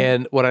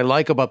 And what I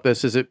like about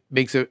this is it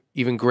makes it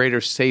even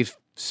greater safe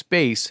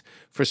space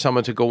for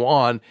someone to go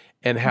on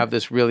and have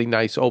this really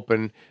nice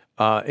open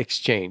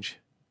exchange.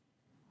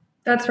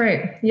 That's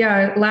right.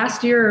 Yeah.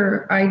 Last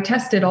year, I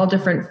tested all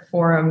different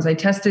forums. I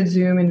tested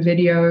Zoom and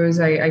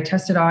videos. I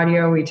tested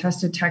audio. We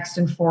tested text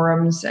and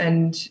forums.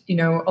 And,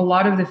 a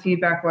lot of the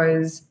feedback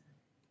was,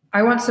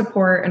 I want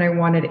support and I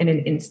want it in an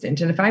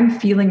instant. And if I'm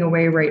feeling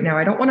away right now,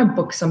 I don't want to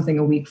book something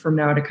a week from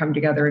now to come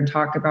together and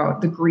talk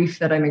about the grief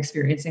that I'm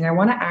experiencing. I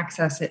want to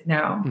access it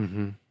now.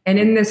 Mm-hmm. And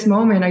in this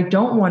moment, I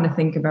don't want to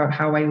think about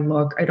how I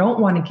look. I don't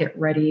want to get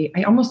ready.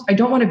 I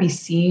don't want to be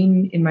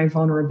seen in my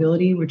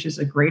vulnerability, which is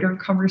a greater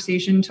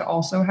conversation to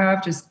also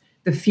have, just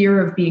the fear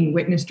of being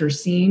witnessed or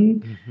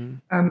seen.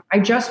 Mm-hmm. I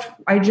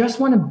just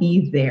want to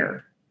be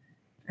there.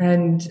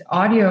 And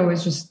audio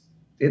is just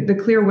the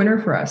clear winner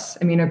for us.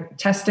 I mean,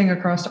 testing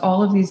across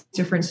all of these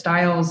different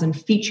styles and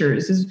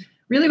features is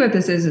really what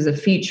this is a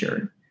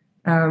feature.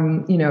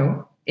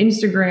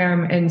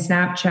 Instagram and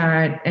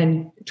Snapchat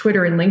and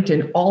Twitter and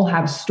LinkedIn all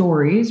have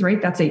stories,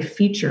 right? That's a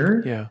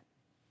feature. Yeah.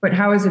 But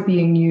how is it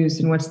being used,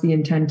 and what's the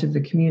intent of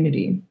the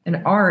community?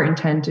 And our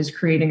intent is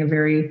creating a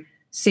very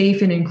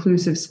safe and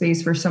inclusive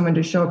space for someone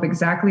to show up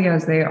exactly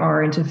as they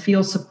are and to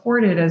feel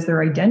supported as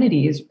their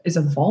identity is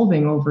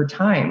evolving over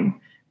time.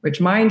 which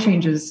mine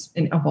changes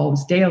and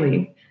evolves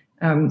daily.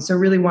 So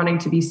really wanting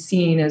to be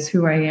seen as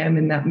who I am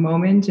in that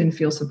moment and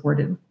feel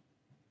supported.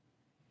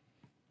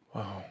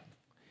 Wow.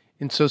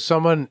 And so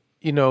someone,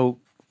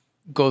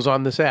 goes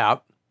on this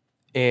app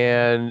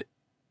and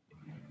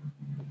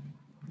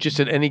just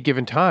at any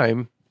given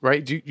time,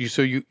 right? Do you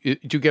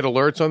get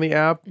alerts on the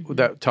app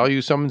that tell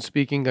you someone's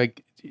speaking?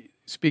 Like,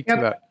 speak to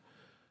that.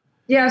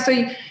 Yeah, so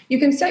you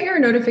can set your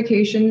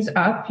notifications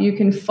up. You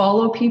can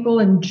follow people,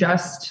 and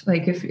just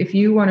like if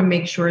you want to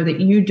make sure that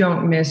you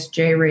don't miss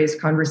Jay Ray's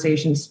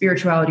conversation,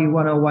 Spirituality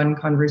 101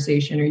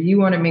 conversation, or you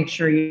want to make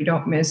sure you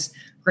don't miss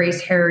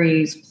Grace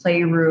Harry's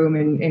Playroom,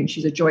 and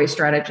she's a joy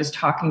strategist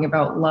talking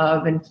about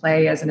love and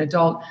play as an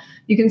adult.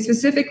 You can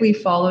specifically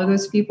follow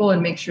those people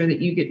and make sure that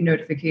you get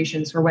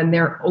notifications for when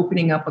they're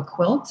opening up a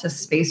quilt, a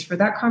space for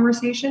that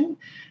conversation.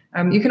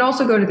 You can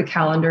also go to the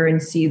calendar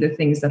and see the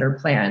things that are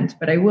planned.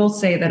 But I will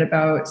say that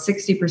about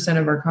 60%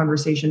 of our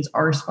conversations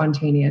are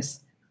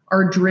spontaneous,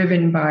 are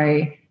driven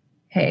by,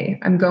 hey,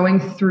 I'm going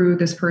through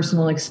this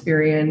personal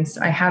experience.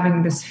 I'm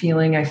having this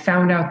feeling. I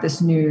found out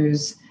this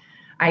news.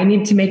 I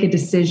need to make a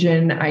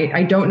decision.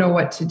 I don't know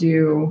what to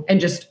do. And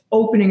just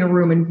opening a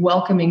room and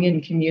welcoming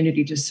in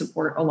community to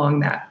support along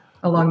that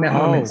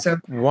moment. So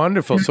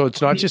wonderful. So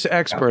it's not just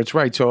experts,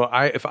 right? So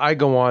if I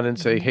go on and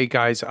say, hey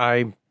guys,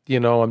 I'm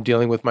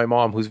dealing with my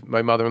mom, who's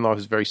my mother-in-law,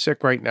 who's very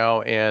sick right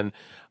now, and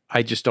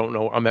I just don't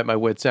know. I'm at my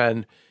wit's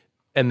end.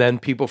 And then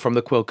people from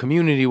the quilt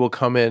community will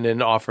come in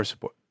and offer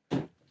support.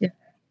 Yeah.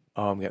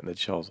 Oh, I'm getting the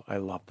chills. I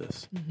love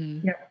this.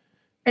 Mm-hmm. Yeah.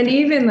 And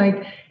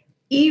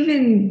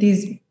even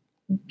these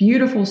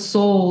beautiful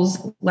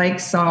souls like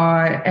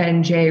Saw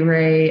and Jay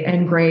Ray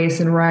and Grace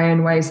and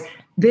Ryan Weiss,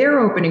 they're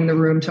opening the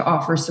room to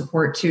offer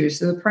support too.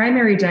 So the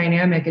primary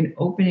dynamic in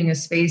opening a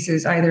space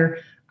is either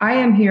I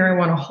am here, I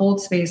want to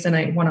hold space and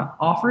I want to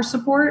offer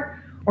support,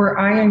 or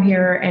I am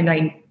here and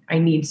I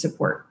need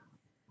support.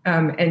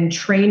 And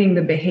training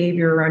the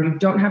behavior around, you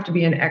don't have to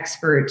be an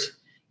expert.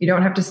 You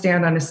don't have to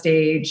stand on a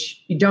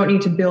stage. You don't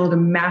need to build a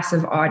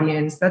massive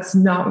audience. That's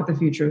not what the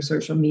future of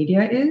social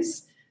media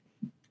is.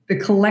 The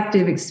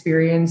collective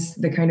experience,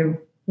 the kind of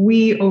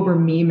we over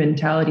me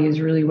mentality is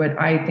really what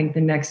I think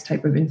the next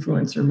type of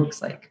influencer looks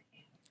like.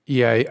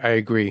 Yeah, I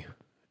agree.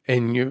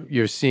 And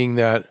you're seeing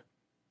that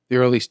the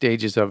early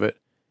stages of it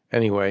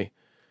anyway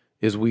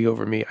is we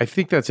over me. I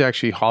think that's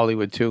actually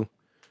Hollywood too,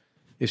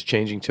 is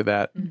changing to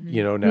that.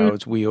 Mm-hmm. Now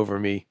it's we over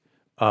me.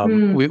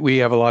 We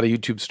have a lot of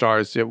YouTube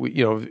stars that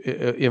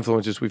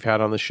influencers we've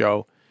had on the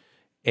show,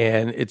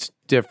 and it's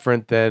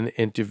different than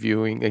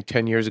interviewing, like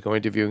 10 years ago,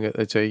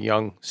 let's say a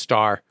young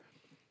star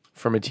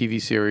from a TV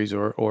series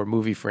or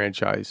movie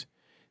franchise.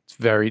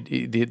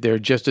 They're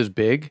just as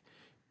big,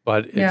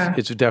 but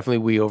it's definitely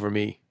we over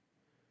me.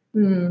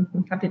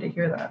 I'm happy to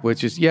hear that.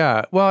 Which is,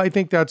 well, I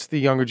think that's the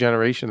younger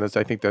generation.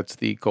 I think that's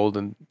the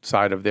golden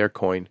side of their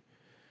coin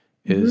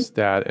is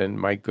that, and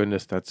my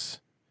goodness,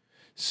 that's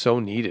so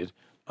needed.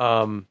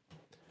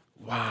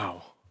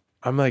 Wow.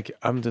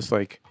 I'm just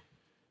like,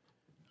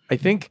 I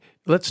think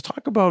let's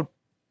talk about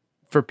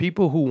for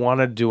people who want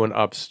to do an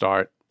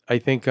upstart. I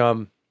think,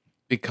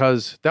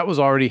 because that was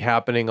already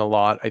happening a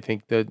lot. I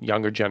think the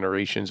younger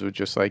generations were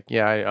just like,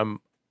 I'm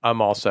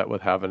all set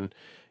with having,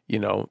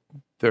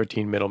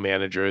 13 middle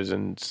managers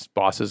and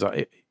bosses,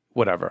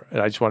 whatever. And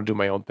I just want to do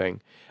my own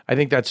thing. I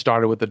think that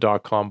started with the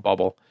 .com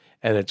bubble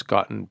and it's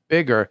gotten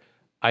bigger.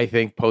 I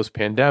think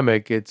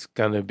post-pandemic, it's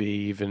going to be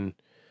even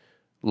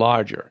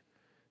larger.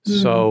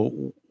 Mm-hmm.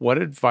 So what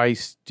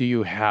advice do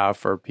you have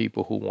for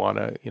people who want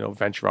to,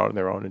 venture out on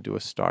their own and do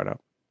a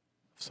startup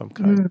of some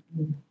kind?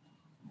 Mm-hmm.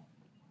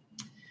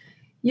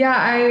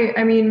 Yeah,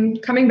 I mean,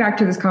 coming back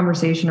to this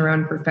conversation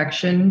around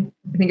perfection,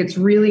 I think it's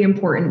really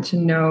important to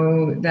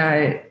know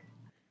that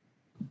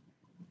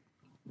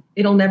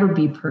it'll never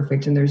be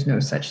perfect and there's no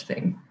such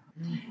thing.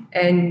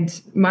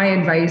 And my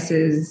advice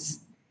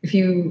is if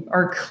you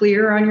are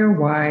clear on your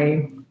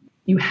why,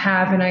 you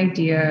have an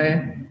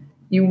idea,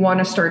 you want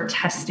to start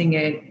testing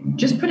it,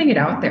 just putting it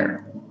out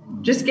there,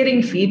 just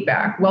getting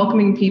feedback,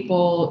 welcoming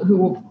people who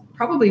will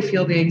probably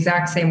feel the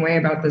exact same way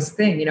about this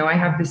thing. I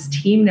have this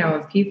team now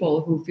of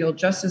people who feel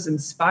just as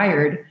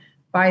inspired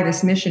by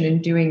this mission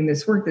and doing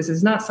this work. This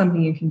is not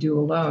something you can do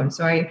alone.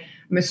 So I'm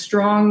a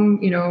strong,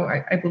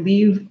 I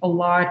believe a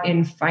lot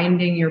in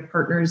finding your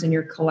partners and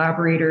your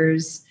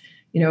collaborators,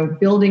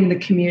 building the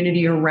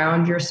community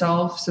around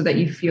yourself so that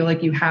you feel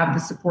like you have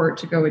the support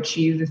to go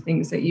achieve the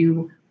things that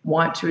you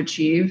want to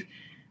achieve,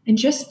 and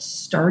just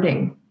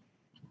starting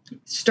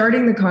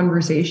the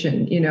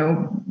conversation,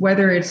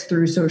 whether it's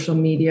through social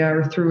media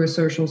or through a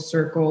social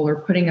circle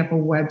or putting up a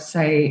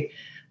website.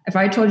 If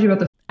I told you about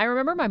the I remember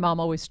remember my mom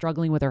always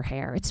struggling with her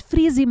hair. It's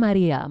Frizi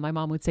Maria, my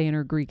mom would say in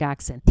her Greek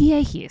accent.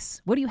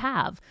 Tiechis, what do you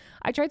have?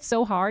 I tried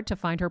so hard to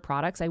find her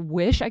products. I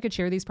wish I could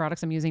share these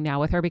products I'm using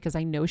now with her because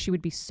I know she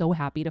would be so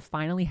happy to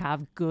finally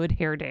have good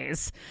hair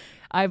days.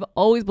 I've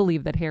always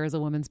believed that hair is a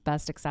woman's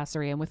best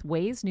accessory, and with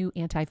Ouai's new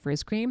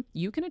anti-frizz cream,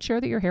 you can ensure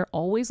that your hair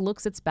always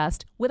looks its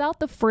best without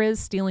the frizz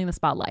stealing the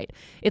spotlight.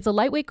 It's a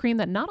lightweight cream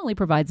that not only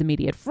provides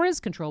immediate frizz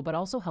control, but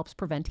also helps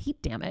prevent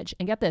heat damage.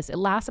 And get this, it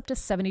lasts up to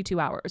 72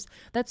 hours.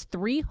 That's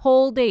 3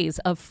 whole days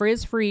of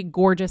frizz-free,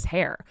 gorgeous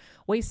hair.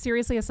 Ouai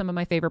seriously has some of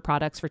my favorite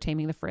products for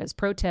taming the frizz.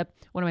 Pro tip,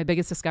 one of my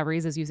biggest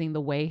discoveries is using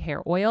the Ouai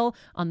hair oil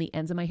on the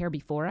ends of my hair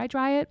before I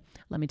dry it.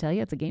 Let me tell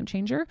you, it's a game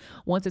changer.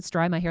 Once it's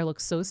dry, my hair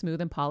looks so smooth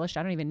and polished,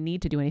 I don't even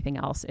need to do anything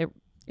else. It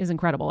is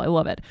incredible. I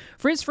love it.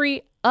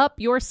 Frizz-free, up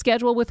your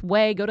schedule with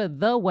Ouai. Go to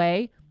the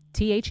Ouai,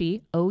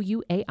 TheOuai.com,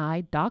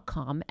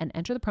 and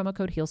enter the promo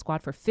code Heal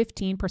Squad for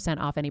 15%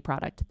 off any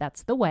product.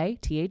 That's the Ouai,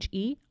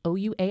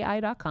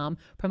 TheOuai.com,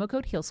 promo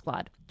code Heal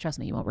Squad. Trust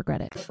me, you won't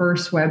regret it.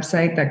 First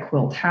website that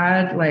Quilt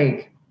had,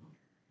 like,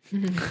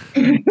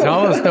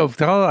 Tell us, though.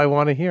 Tell us. I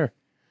want to hear.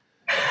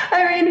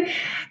 I mean,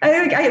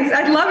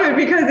 I love it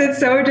because it's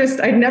so just,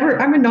 I'm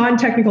a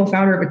non-technical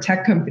founder of a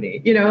tech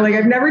company, like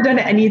I've never done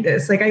any of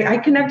this. Like I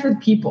connect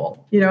with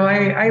people,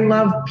 I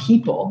love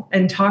people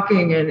and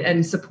talking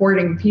and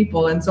supporting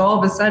people. And so all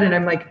of a sudden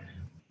I'm like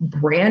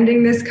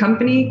branding this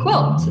company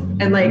Quilt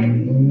and like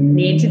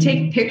need to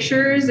take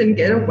pictures and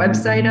get a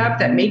website up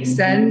that makes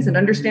sense and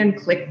understand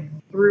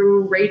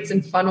click-through rates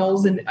and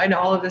funnels and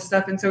all of this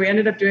stuff. And so we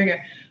ended up doing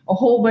a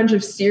whole bunch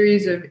of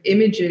series of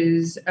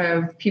images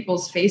of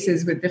people's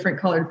faces with different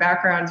colored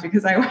backgrounds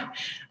because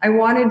I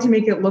wanted to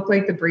make it look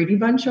like the Brady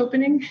Bunch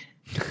opening.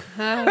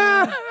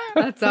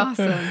 That's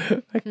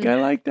awesome. I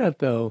like that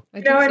though.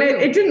 And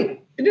it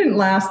didn't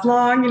last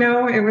long.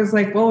 It was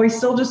like, well, we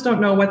still just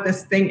don't know what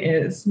this thing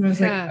is. And I was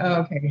like, oh,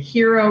 okay,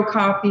 hero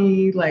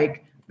copy,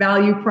 like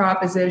value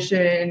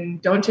proposition.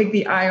 Don't take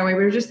the eye away. But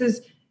it was just this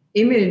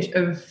image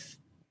of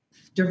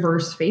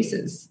diverse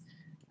faces.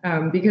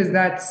 Because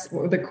that's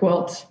the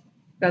quilt.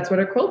 That's what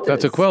a quilt is.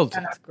 That's a quilt.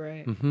 That's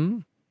great. Mm-hmm.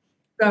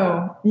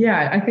 So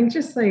yeah, I think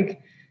just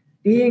like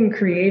being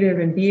creative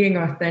and being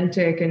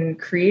authentic and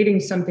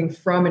creating something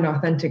from an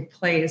authentic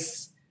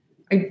place.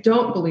 I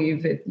don't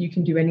believe that you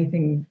can do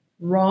anything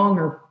wrong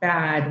or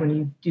bad when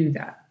you do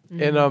that.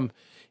 And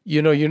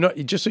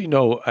just so you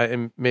know,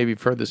 and maybe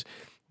for this,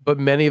 but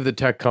many of the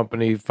tech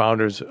company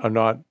founders are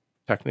not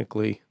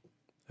technically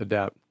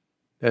adept.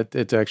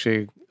 It's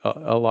actually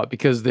a lot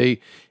because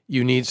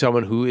you need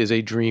someone who is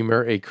a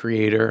dreamer, a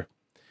creator,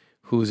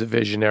 who's a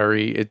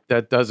visionary.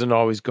 That doesn't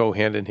always go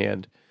hand in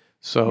hand.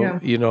 So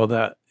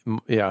that,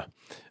 yeah.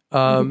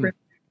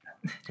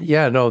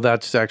 Yeah, no,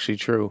 that's actually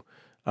true.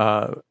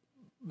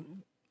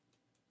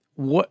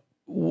 What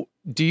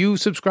do you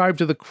subscribe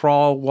to the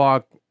crawl,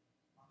 walk,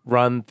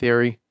 run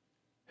theory?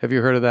 Have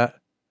you heard of that?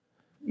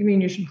 You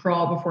mean you should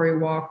crawl before you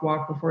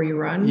walk before you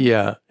run?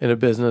 Yeah, in a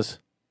business.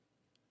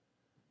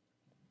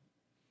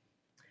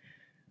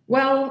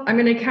 Well, I'm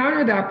going to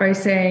counter that by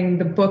saying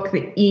the book,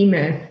 The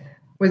E-Myth,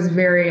 was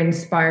very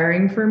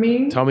inspiring for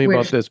me. Tell me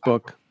about this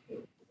book.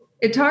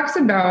 It talks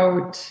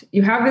about,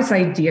 you have this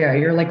idea,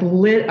 you're like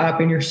lit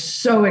up and you're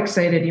so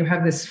excited. You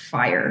have this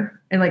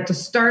fire. And like to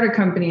start a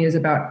company is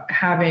about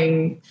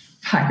having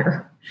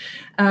fire.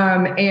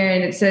 And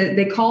it says,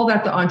 they call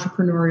that the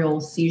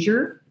entrepreneurial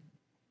seizure.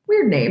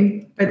 Weird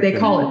name, but they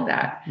call it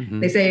that. Mm-hmm.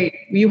 They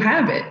say, you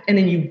have it. And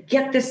then you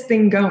get this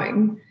thing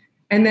going.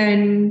 And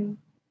then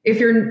if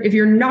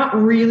you're not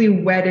really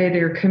wedded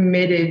or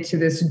committed to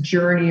this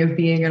journey of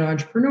being an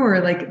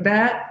entrepreneur, like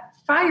that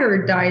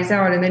fire dies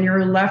out and then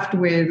you're left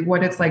with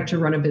what it's like to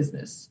run a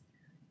business.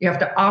 You have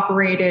to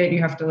operate it. You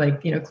have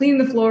to clean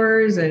the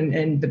floors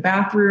and the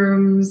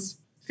bathrooms,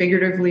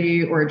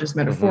 figuratively or just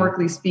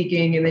metaphorically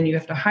speaking. And then you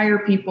have to hire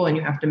people and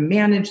you have to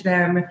manage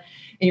them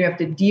and you have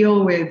to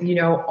deal with,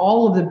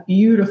 all of the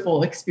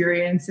beautiful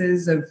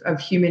experiences of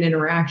human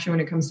interaction when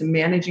it comes to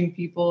managing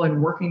people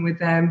and working with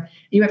them.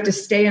 You have to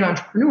stay an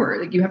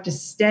entrepreneur. Like you have to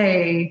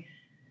stay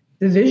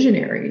the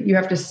visionary. You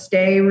have to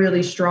stay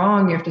really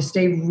strong. You have to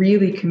stay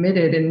really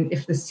committed. And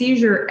if the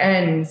seizure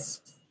ends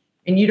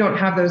and you don't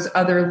have those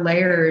other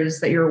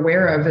layers that you're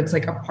aware of, it's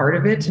like a part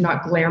of it to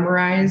not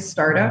glamorize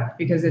startup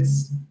because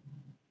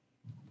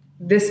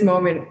this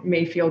moment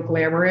may feel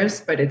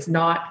glamorous, but it's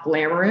not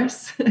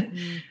glamorous.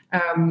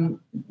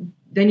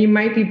 Then you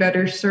might be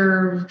better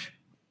served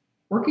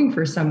working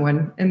for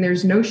someone. And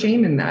there's no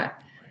shame in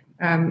that.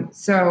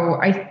 So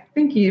I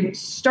think you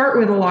start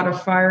with a lot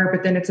of fire,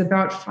 but then it's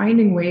about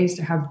finding ways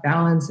to have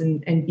balance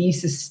and be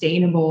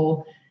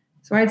sustainable.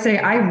 So I'd say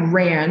I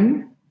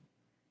ran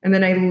and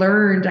then I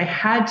learned I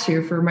had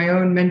to, for my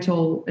own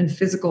mental and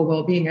physical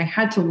well-being, I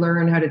had to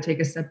learn how to take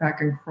a step back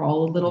and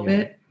crawl a little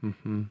bit,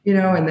 and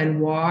then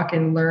walk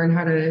and learn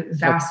how to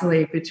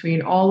vacillate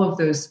between all of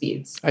those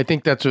speeds. I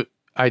think that's what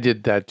I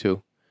did that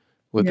too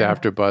with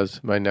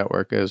AfterBuzz, my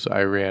network, as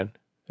I ran.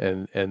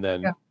 And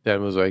then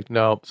was like,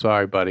 no,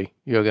 sorry, buddy.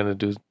 You're going to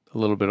do a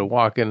little bit of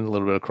walking, a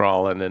little bit of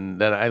crawling, and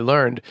then I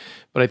learned.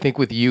 But I think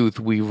with youth,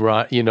 we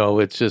run.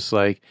 It's just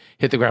like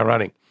hit the ground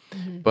running.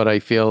 But I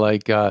feel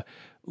like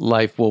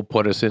life will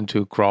put us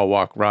into crawl,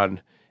 walk,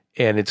 run,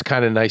 and it's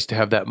kind of nice to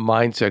have that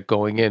mindset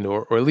going in,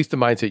 or at least the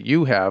mindset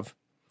you have.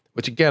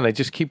 Which again, I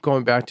just keep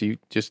going back to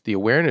just the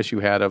awareness you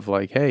had of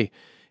like, hey,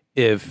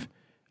 if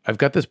I've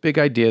got this big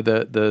idea,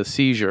 the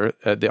seizure,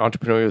 the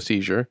entrepreneurial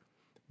seizure,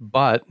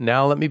 but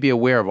now let me be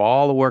aware of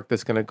all the work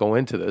that's going to go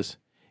into this.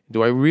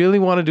 Do I really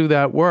want to do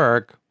that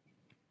work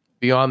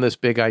beyond this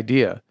big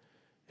idea?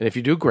 And if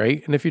you do,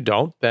 great. And if you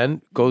don't,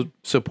 then go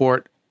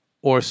support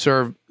or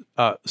serve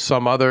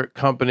some other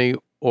company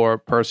or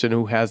person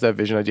who has that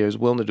vision idea, is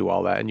willing to do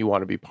all that, and you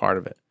want to be part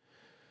of it.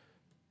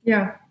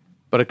 Yeah.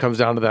 But it comes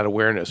down to that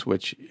awareness,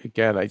 which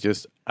again,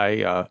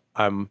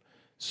 I'm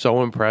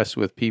so impressed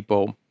with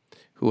people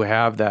who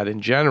have that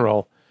in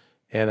general.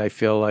 And I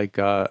feel like,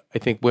 I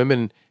think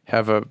women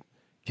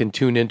can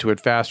tune into it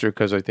faster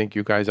because I think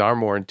you guys are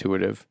more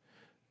intuitive,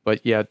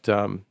 but yet,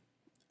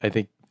 I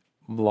think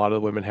a lot of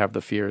the women have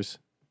the fears,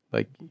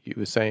 like you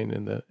were saying,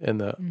 in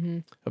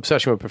the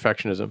obsession with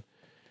perfectionism,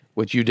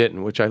 which you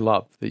didn't, which I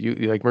love that you,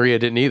 like Maria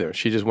didn't either.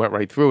 She just went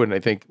right through it. And I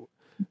think,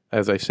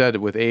 as I said,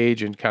 with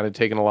age and kind of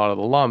taking a lot of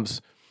the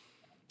lumps,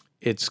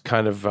 it's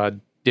kind of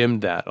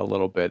dimmed that a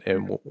little bit.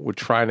 And we're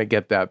trying to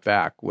get that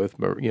back with,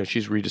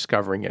 she's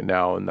rediscovering it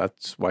now. And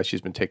that's why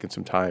she's been taking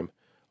some time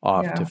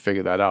off to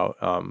figure that out.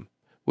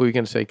 What were you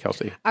going to say,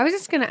 Kelsey? I was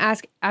just going to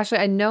ask, Ashley,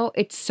 I know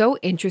it's so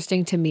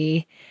interesting to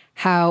me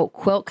how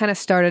Quilt kind of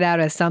started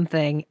out as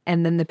something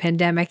and then the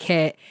pandemic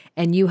hit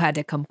and you had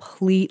to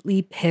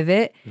completely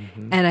pivot.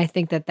 And I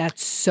think that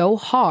that's so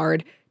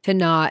hard to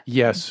not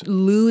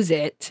lose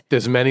it.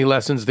 There's many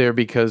lessons there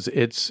because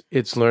it's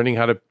learning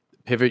how to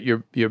pivot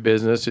your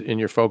business and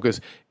your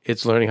focus.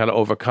 It's learning how to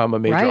overcome a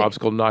major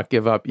obstacle, not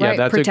give up. Yeah,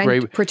 that's a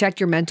great protect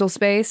your mental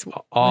space.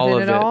 All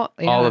of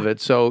it. All of it.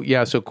 So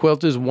so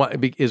Quilt is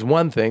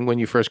one thing when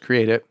you first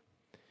create it,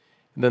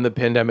 and then the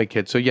pandemic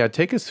hit. So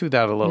take us through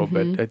that a little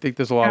bit. I think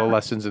there's a lot of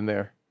lessons in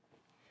there.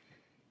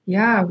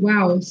 Yeah.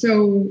 Wow.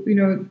 So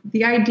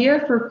the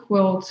idea for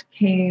Quilt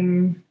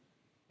came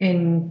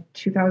in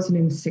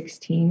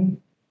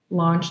 2016,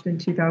 launched in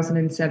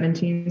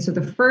 2017. So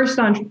the first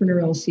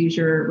entrepreneurial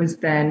seizure was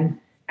then.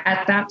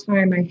 At that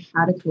time, I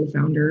had a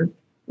co-founder.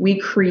 We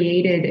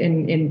created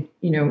and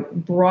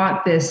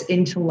brought this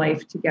into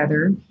life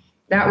together.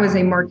 That was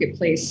a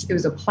marketplace. It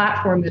was a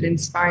platform that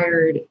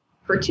inspired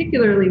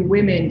particularly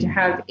women to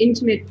have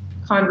intimate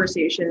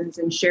conversations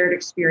and shared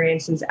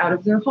experiences out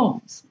of their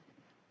homes.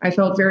 I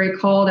felt very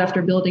called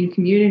after building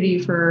community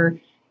for,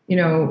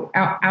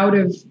 out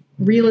of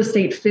real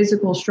estate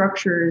physical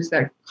structures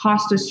that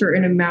cost a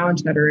certain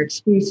amount, that are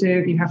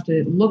exclusive. You have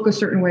to look a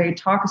certain way,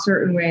 talk a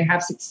certain way,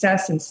 have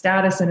success and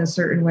status in a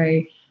certain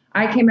way.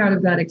 I came out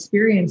of that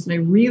experience and I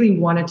really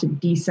wanted to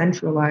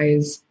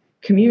decentralize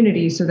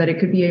community so that it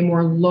could be a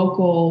more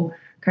local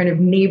kind of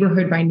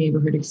neighborhood by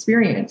neighborhood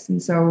experience.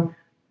 And so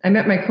I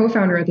met my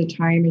co-founder at the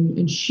time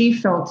and she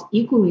felt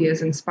equally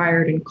as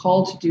inspired and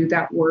called to do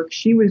that work.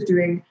 She was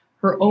doing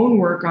her own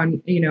work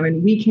on,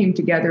 and we came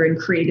together and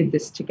created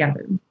this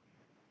together.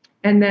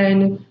 And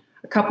then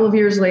a couple of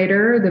years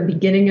later, the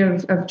beginning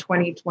of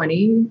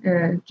 2020,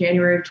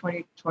 January of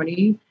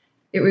 2020,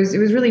 it was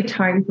really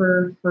time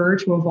for her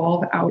to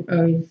evolve out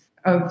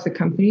of the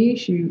company.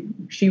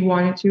 She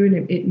wanted to,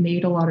 and it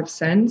made a lot of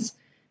sense.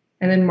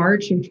 And then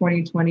March of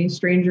 2020,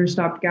 strangers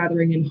stopped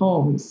gathering in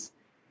homes.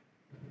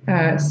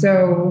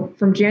 So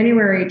from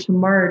January to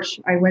March,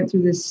 I went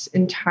through this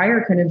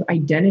entire kind of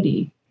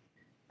identity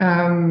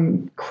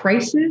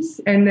crisis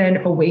and then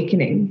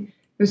awakening.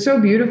 It was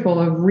so beautiful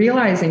of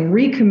realizing,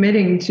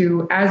 recommitting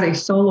to, as a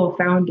solo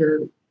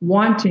founder,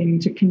 wanting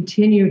to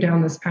continue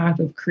down this path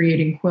of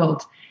creating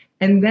Quilt.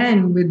 And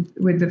then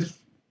with the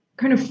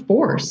kind of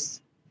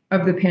force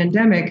of the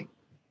pandemic,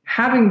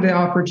 having the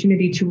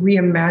opportunity to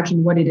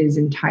reimagine what it is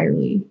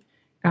entirely.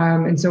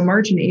 And so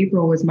March and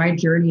April was my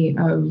journey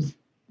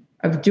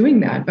of doing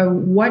that, of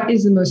what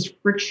is the most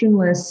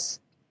frictionless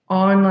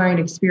online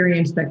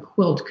experience that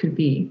Quilt could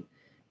be.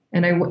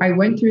 And I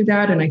went through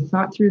that and I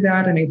thought through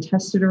that and I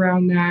tested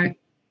around that.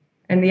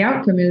 And the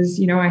outcome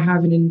is, I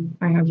have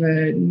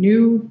a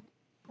new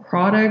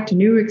product,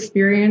 new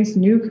experience,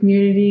 new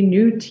community,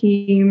 new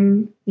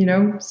team,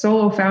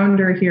 solo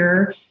founder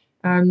here.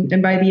 And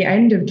by the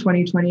end of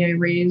 2020, I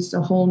raised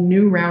a whole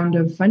new round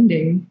of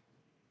funding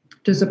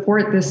to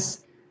support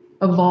this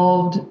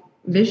evolved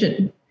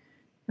vision.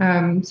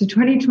 So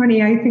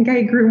 2020, I think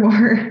I grew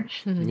more.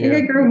 I think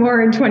I grew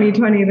more in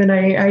 2020 than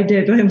I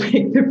did in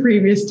like the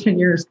previous 10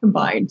 years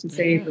combined, to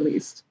say the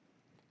least.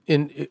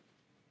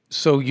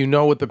 So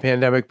with the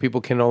pandemic, people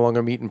can no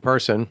longer meet in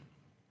person.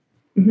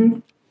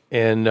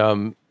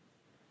 And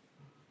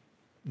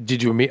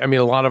did you meet? I mean,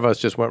 a lot of us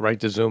just went right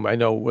to Zoom. I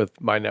know with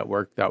my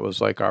network, that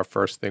was like our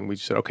first thing. We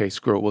just said, okay,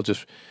 screw it. We'll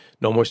just,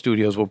 no more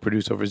studios. We'll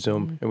produce over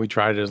Zoom. And we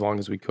tried it as long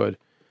as we could.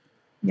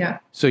 Yeah.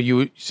 So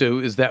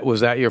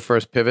was that your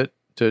first pivot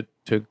to?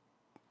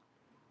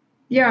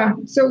 Yeah.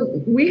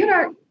 So we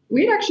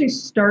we had actually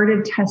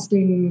started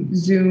testing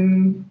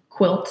Zoom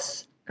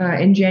quilts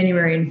in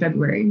January and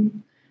February.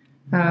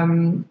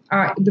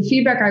 The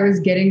feedback I was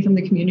getting from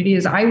the community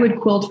is I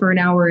would quilt for an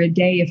hour a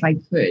day if I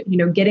could,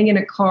 getting in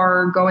a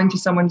car, going to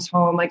someone's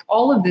home, like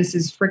all of this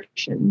is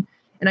friction.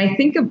 And I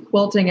think of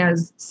quilting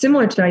as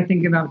similar to, I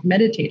think about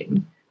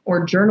meditating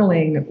or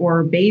journaling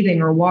or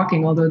bathing or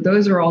walking, although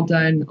those are all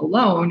done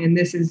alone and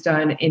this is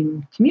done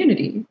in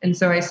community. And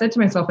so I said to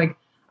myself, like,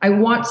 I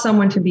want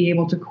someone to be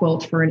able to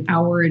quilt for an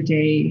hour a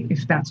day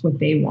if that's what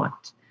they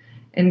want.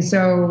 And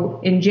so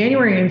in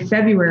January and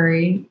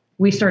February,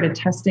 we started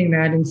testing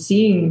that and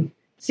seeing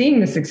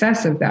the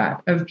success of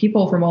that, of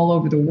people from all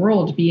over the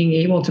world being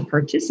able to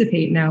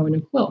participate now in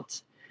a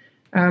quilt.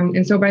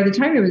 And so by the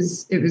time it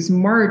was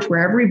March,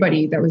 where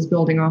everybody that was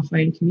building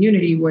offline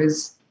community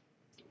was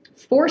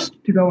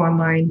forced to go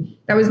online,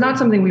 that was not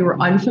something we were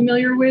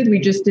unfamiliar with. We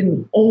just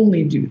didn't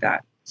only do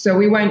that. So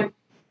we went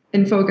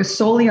and focused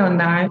solely on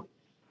that.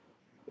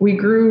 We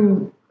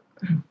grew,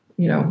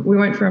 we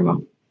went from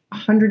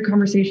 100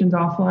 conversations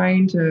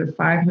offline to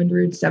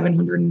 500,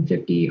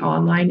 750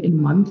 online in a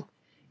month. I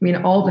mean,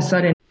 all of a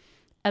sudden.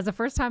 As a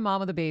first-time mom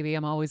with a baby,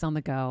 I'm always on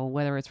the go,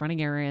 whether it's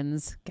running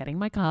errands, getting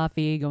my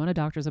coffee, going to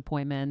doctor's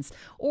appointments,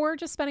 or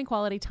just spending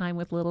quality time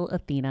with little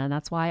Athena. And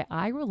that's why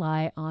I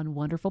rely on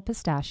Wonderful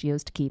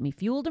Pistachios to keep me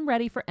fueled and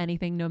ready for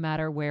anything, no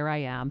matter where I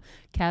am.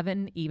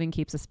 Kevin even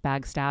keeps a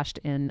bag stashed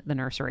in the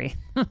nursery.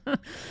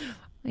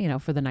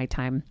 For the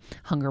nighttime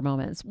hunger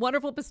moments.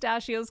 Wonderful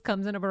Pistachios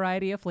comes in a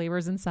variety of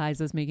flavors and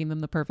sizes, making them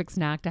the perfect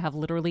snack to have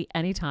literally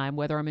any time,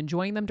 whether I'm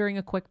enjoying them during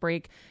a quick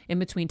break in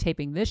between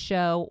taping this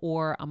show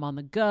or I'm on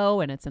the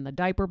go and it's in the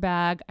diaper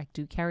bag. I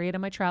do carry it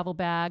in my travel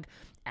bag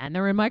and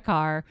they're in my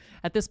car.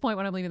 At this point,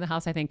 when I'm leaving the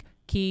house, I think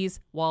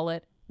keys,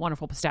 wallet,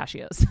 Wonderful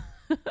Pistachios.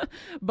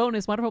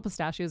 Bonus, Wonderful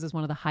Pistachios is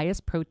one of the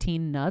highest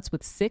protein nuts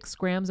with 6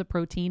 grams of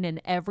protein in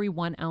every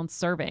 1 ounce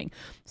serving.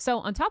 So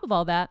on top of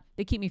all that,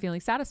 they keep me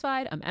feeling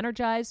satisfied. I'm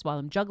energized while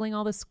I'm juggling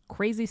all this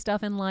crazy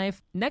stuff in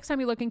life. Next time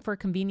you're looking for a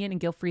convenient and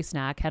guilt-free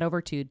snack, head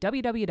over to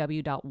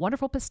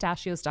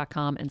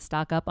www.wonderfulpistachios.com and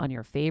stock up on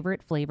your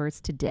favorite flavors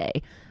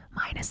today,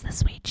 minus the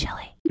sweet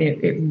chili.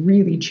 It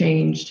really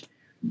changed,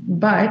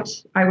 but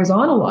I was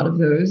on a lot of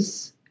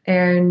those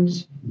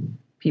and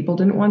people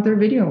didn't want their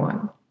video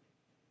on.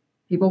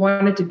 People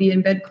wanted to be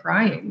in bed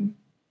crying.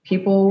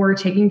 People were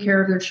taking care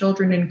of their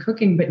children and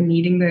cooking, but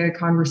needing the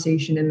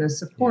conversation and the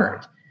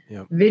support.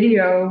 Yeah.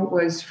 Video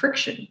was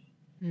friction.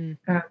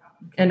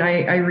 And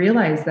I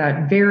realized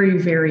that very,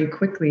 very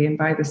quickly. And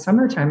by the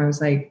summertime, I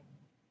was like,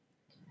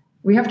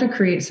 we have to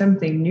create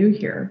something new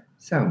here.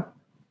 So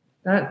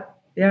that's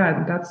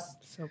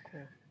so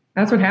cool.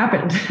 That's what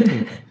happened.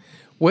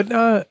 What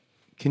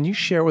can you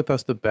share with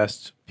us the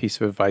best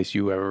piece of advice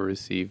you ever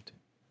received?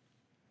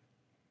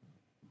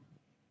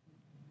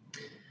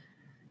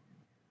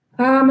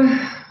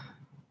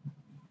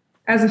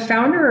 As a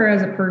founder or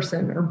as a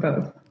person or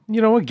both?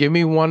 You know what? Give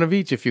me one of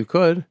each if you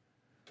could.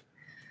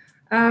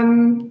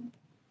 I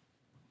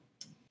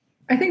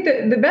think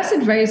that the best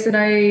advice that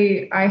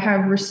I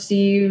have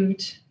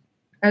received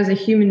as a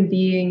human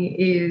being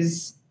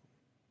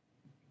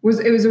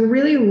was a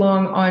really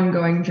long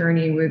ongoing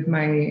journey with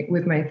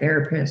my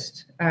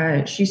therapist.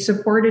 She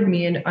supported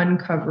me in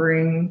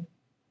uncovering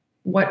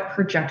what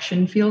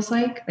projection feels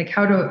like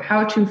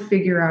how to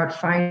figure out,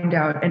 find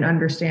out, and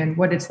understand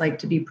what it's like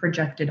to be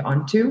projected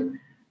onto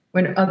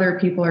when other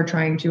people are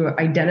trying to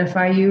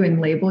identify you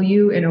and label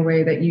you in a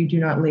way that you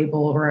do not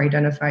label or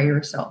identify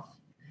yourself.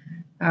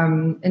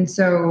 And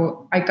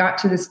so I got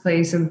to this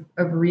place of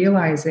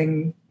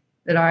realizing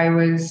that I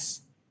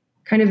was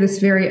kind of this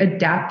very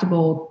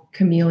adaptable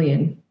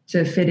chameleon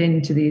to fit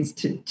into these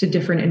to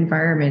different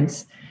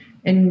environments.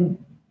 And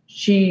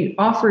she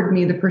offered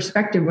me the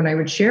perspective when I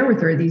would share with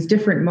her these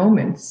different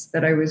moments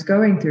that I was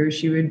going through.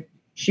 She would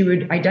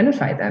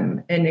identify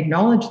them and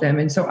acknowledge them.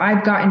 And so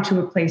I've gotten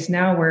to a place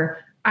now where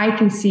I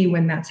can see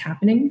when that's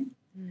happening.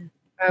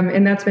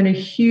 And that's been a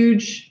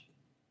huge,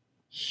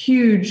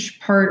 huge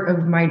part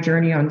of my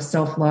journey on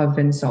self-love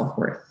and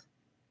self-worth.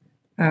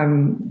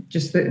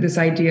 Just this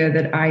idea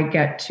that I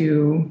get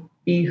to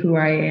be who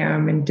I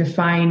am and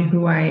define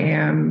who I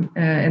am,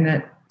 and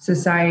that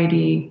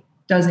society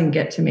doesn't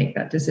get to make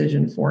that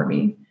decision for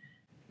me.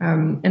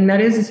 And that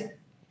is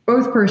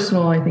both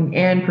personal, I think,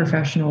 and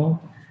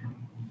professional.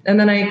 And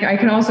then I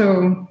can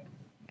also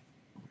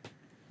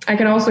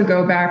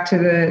go back to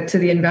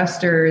the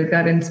investor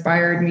that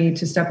inspired me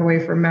to step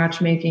away from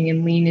matchmaking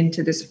and lean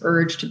into this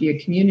urge to be a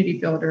community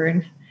builder.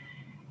 And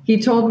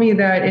he told me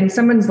that in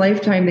someone's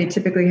lifetime, they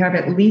typically have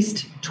at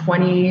least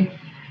 20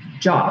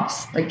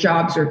 jobs, like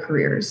jobs or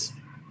careers.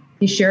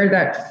 He shared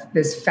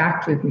this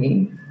fact with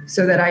me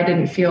so that I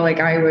didn't feel like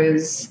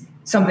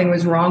something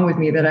was wrong with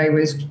me, that I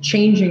was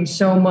changing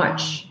so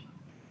much.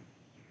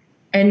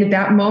 And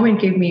that moment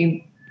gave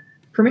me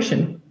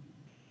permission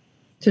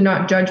to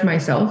not judge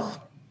myself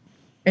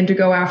and to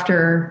go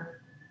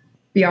after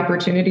the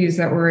opportunities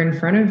that were in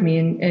front of me,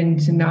 and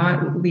to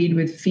not lead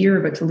with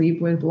fear, but to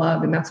lead with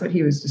love. And that's what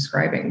he was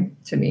describing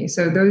to me.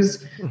 So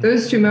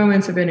those two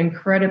moments have been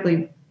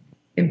incredibly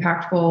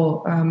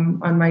impactful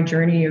on my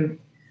journey of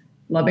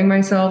loving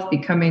myself,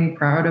 becoming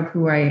proud of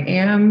who I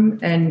am,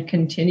 and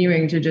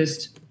continuing to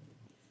just,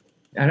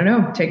 I don't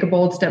know, take a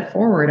bold step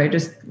forward. I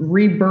just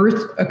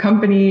rebirthed a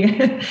company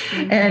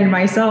and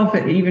myself,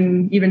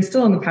 even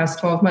still in the past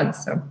 12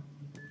 months.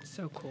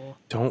 So cool.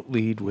 Don't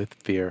lead with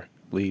fear,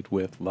 lead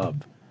with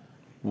love.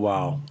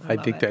 Wow. I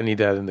think that I need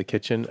that in the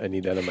kitchen. I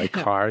need that in my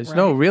cars. Right.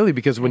 No, really,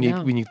 because when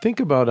you think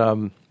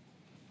about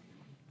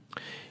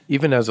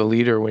even as a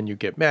leader, when you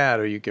get mad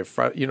or you get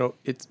frustrated,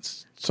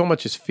 it's so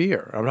much is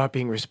fear. I'm not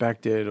being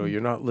respected, or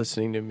you're not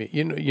listening to me.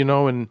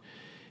 And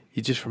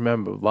you just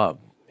remember love.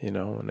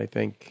 And I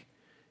think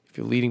if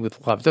you're leading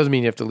with love, it doesn't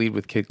mean you have to lead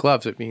with kid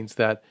gloves. It means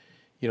that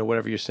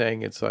whatever you're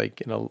saying, it's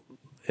like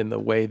in the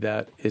way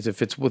that is,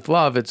 if it's with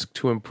love, it's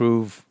to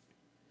improve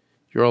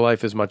your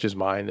life as much as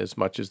mine, as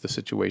much as the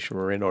situation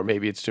we're in, or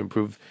maybe it's to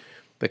improve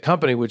the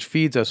company, which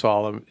feeds us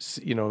all.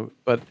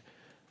 But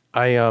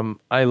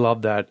I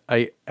love that.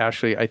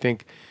 Ashley, I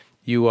think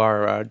you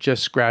are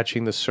just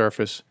scratching the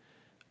surface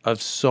of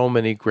so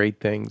many great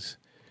things.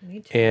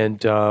 Me too.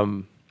 And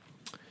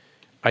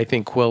I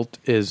think Quilt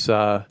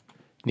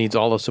needs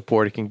all the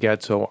support it can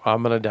get. So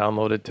I'm going to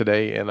download it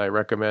today, and I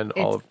recommend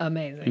all of. It's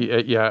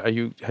amazing. Yeah.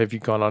 Have you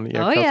gone on it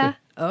yet, Oh, Kelsey? yeah.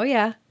 Oh,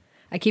 yeah.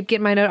 I keep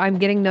getting I'm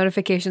getting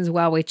notifications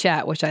while we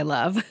chat, which I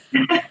love.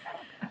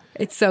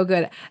 It's so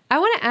good. I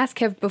want to ask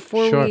Kev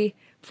before we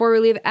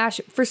leave,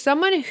 Ash, for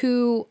someone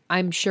who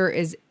I'm sure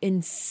is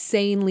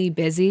insanely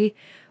busy,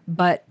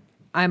 but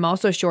I'm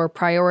also sure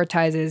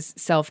prioritizes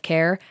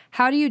self-care.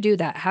 How do you do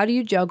that? How do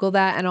you juggle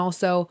that? And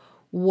also,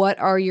 what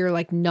are your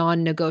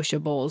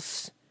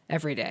non-negotiables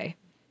every day?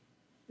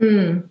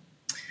 I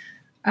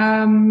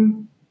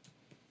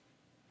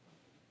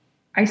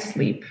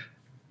sleep.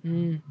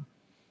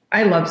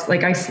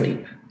 I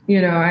sleep.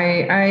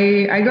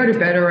 I go to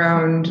bed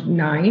around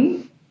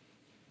 9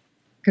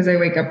 because I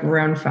wake up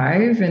around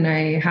 5, and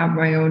I have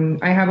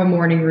a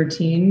morning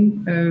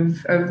routine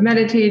of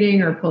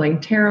meditating or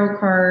pulling tarot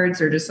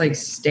cards or just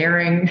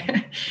staring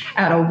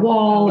at a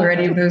wall or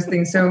any of those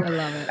things. So I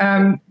love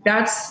it.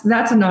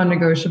 That's a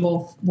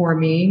non-negotiable for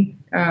me.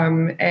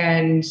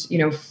 And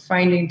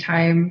finding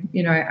time,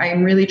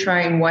 I'm really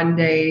trying one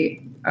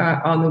day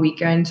on the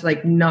weekend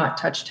to not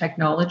touch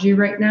technology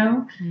right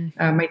now.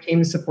 My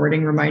team is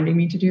supporting, reminding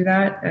me to do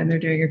that, and they're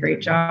doing a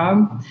great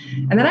job.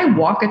 And then I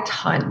walk a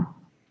ton.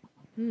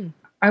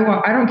 I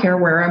don't care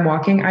where I'm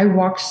walking. I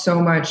walk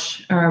so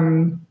much.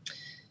 A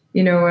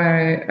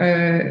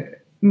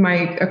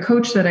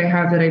coach that I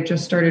have that I've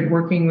just started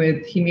working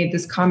with, he made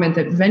this comment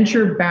that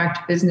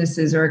venture-backed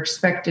businesses are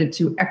expected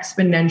to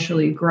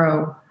exponentially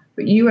grow.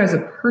 But you as a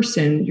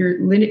person,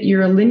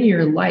 you're a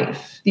linear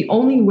life. The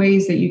only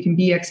ways that you can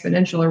be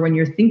exponential are when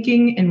you're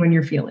thinking and when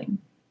you're feeling.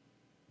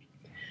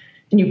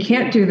 And you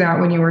can't do that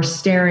when you are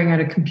staring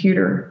at a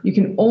computer. You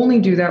can only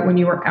do that when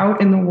you are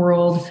out in the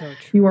world,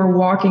 you are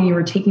walking, you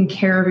are taking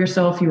care of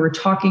yourself, you are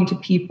talking to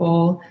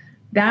people.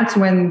 That's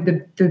when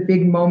the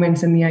big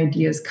moments and the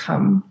ideas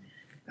come.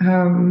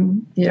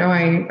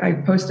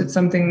 I posted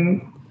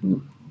something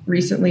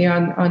recently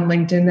on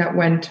LinkedIn that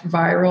went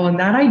viral, and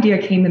that idea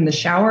came in the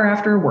shower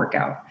after a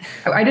workout.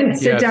 I didn't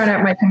sit down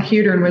at my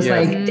computer and was you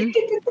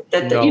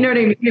know what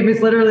I mean? It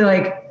was literally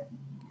right.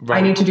 I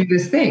need to do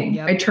this thing.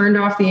 Yep. I turned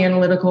off the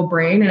analytical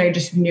brain, and I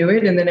just knew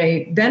it. And then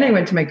I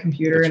went to my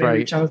computer I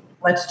reached out,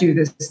 let's do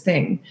this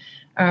thing.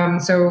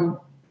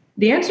 So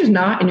the answer is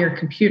not in your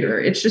computer.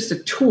 It's just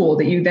a tool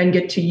that you then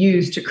get to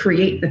use to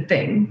create the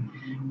thing.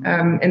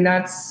 And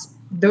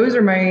those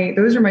are my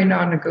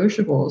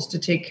non-negotiables, to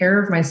take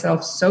care of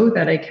myself so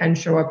that I can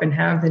show up and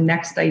have the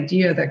next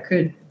idea that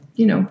could,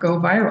 go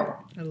viral.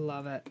 I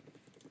love it.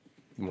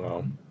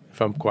 Well, if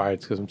I'm quiet,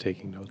 it's because I'm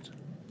taking notes.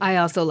 I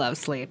also love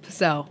sleep,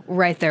 so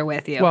right there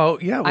with you. Well,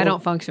 yeah. I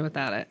don't function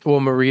without it. Well,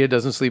 Maria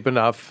doesn't sleep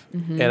enough,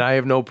 and I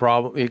have no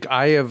problem.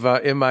 I have I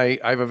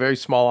have a very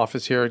small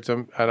office here at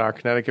our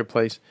Connecticut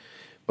place,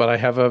 but I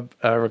have a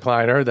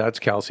recliner, that's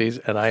Kelsey's,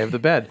 and I have the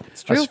bed.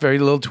 It's true. A very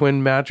little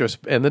twin mattress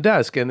and the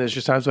desk, and there's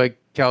just times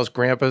Cal's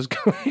grandpa's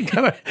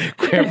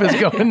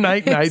going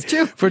night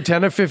for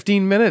 10 or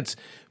 15 minutes,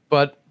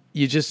 but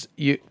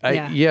and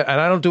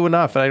I don't do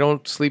enough, and I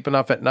don't sleep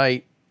enough at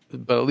night,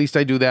 but at least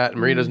I do that,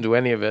 and Maria doesn't do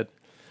any of it.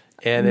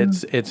 And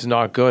it's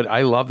not good.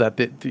 I love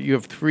that you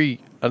have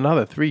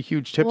another three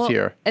huge tips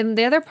here. And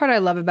the other part I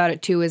love about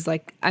it too is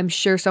I'm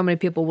sure so many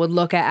people would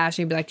look at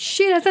Ashley and be like,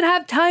 she doesn't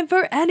have time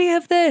for any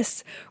of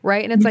this,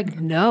 right? And it's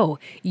no,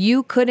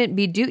 you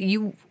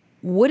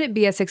wouldn't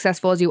be as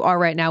successful as you are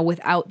right now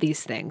without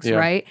these things,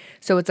 right?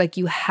 So it's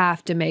you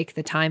have to make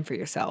the time for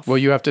yourself. Well,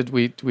 you have to.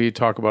 We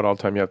talk about all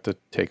the time. You have to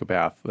take a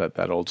bath.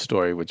 That old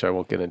story, which I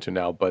won't get into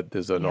now, but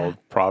there's an old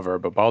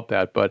proverb about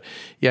that. But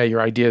yeah,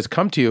 your ideas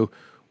come to you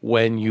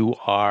when you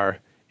are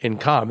in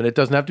calm. And it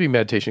doesn't have to be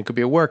meditation. It could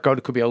be a workout.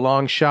 It could be a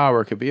long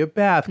shower. It could be a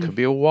bath. It could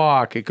be a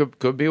walk. It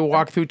could be a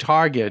walk through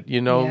Target,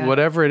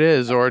 whatever it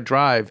is, or a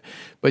drive.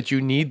 But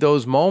you need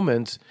those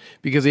moments,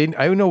 because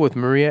I know with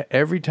Maria,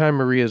 every time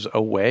Maria's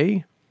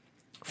away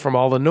from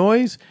all the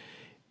noise,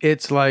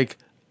 it's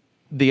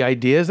the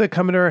ideas that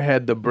come into her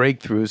head, the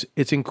breakthroughs,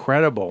 it's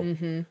incredible.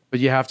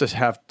 But you have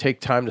to take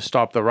time to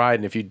stop the ride.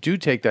 And if you do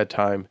take that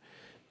time,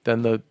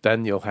 then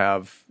you're gonna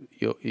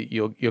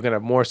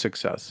have more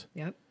success.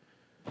 Yep.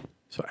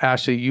 So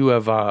Ashley, you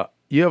have a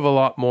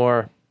lot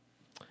more.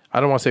 I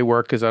don't want to say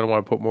work because I don't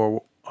want to put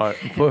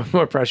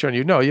more pressure on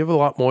you. No, you have a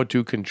lot more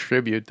to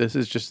contribute. This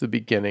is just the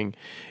beginning.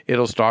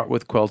 It'll start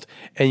with quilt,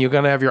 and you're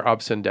gonna have your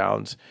ups and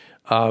downs.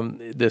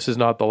 This is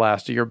not the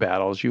last of your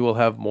battles. You will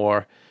have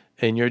more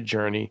in your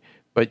journey.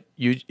 But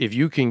if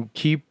you can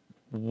keep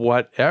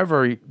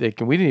whatever they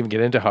can, we didn't even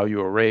get into how you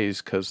were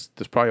raised because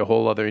there's probably a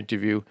whole other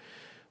interview.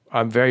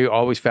 I'm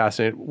always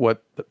fascinated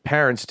what the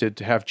parents did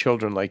to have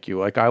children like you.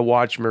 Like I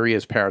watched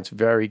Maria's parents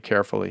very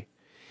carefully,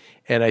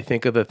 and I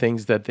think of the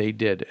things that they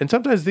did, and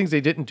sometimes things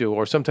they didn't do,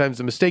 or sometimes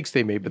the mistakes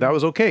they made. But that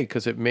was okay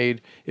because it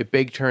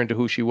baked her into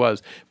who she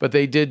was. But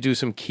they did do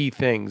some key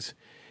things,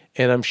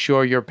 and I'm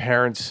sure your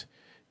parents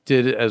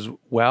did it as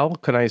well.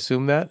 Can I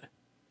assume that?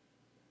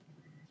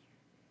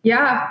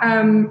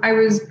 Yeah, I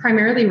was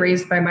primarily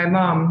raised by my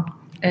mom,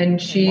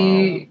 and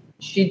she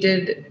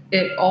did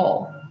it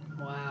all.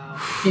 Wow.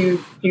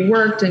 She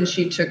worked and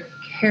she took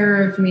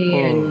care of me,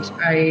 and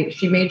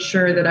she made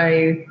sure that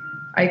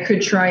I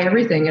could try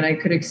everything and I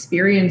could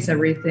experience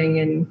everything.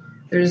 And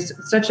there's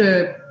such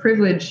a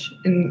privilege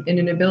in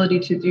an ability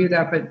to do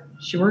that. But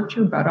she worked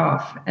her butt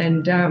off,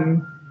 and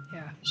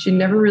she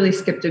never really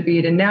skipped a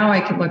beat. And now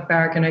I can look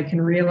back and I can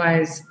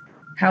realize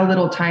how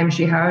little time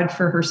she had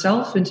for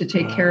herself and to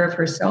take care of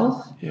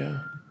herself. Yeah.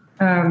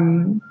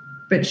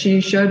 But she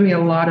showed me a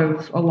lot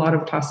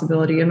of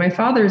possibility. And my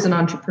father is an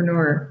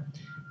entrepreneur,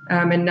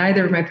 and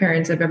neither of my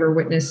parents have ever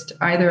witnessed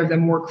either of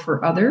them work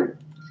for other.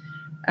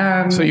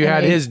 So you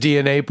had his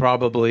DNA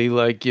probably,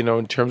 like,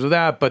 in terms of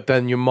that, but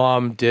then your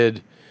mom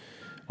did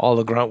all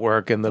the grunt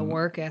work and the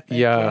work ethic.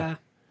 Yeah.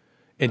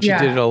 And she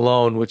did it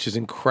alone, which is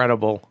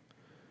incredible.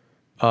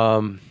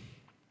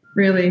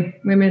 Really,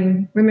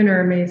 women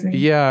are amazing.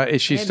 Yeah, is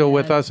she still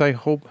with us? I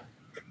hope.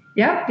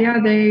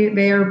 Yeah,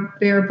 they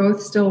are both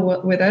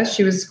still with us.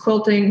 She was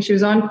quilting. She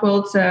was on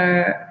quilts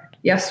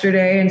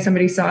yesterday, and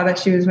somebody saw that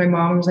she was my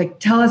mom and was like,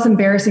 "Tell us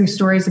embarrassing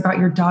stories about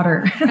your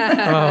daughter."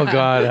 Oh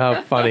God,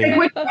 how funny!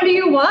 Like, what do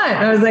you want?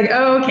 I was like,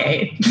 "Oh,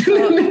 okay."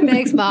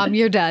 Thanks, Mom.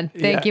 You're done.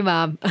 Thank you,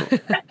 Mom.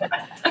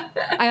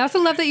 I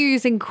also love that you're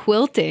using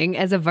quilting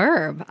as a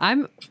verb.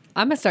 I'm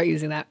gonna start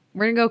using that.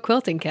 We're gonna go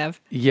quilting, Kev.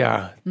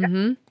 Yeah.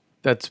 Mm-hmm.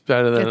 That's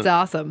better than. It's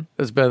awesome.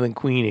 That's better than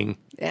queening.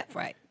 Yeah,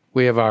 right.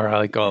 We have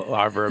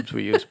our verbs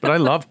we use, but I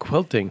love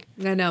quilting.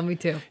 I know, me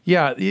too.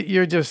 Yeah,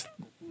 you're just.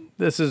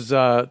 This is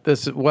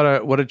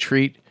what a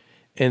treat,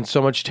 and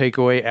so much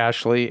takeaway,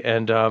 Ashley.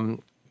 And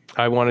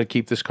I want to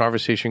keep this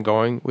conversation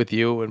going with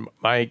you, and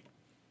my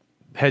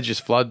head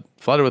just flooded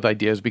with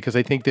ideas because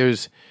I think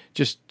there's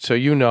just so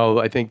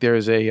I think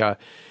there's a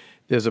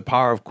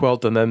power of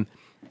quilt, and then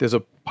there's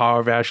a power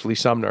of Ashley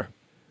Sumner.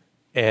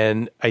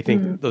 And I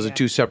think those are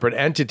two separate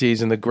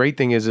entities. And the great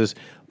thing is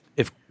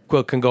if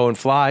quilt can go and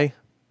fly,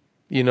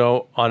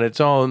 on its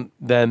own,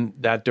 then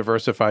that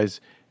diversifies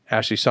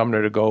Ashley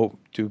Sumner to go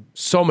do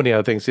so many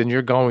other things. And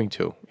you're going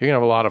to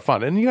have a lot of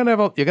fun, and you're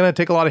gonna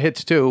take a lot of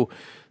hits too.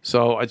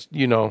 So it's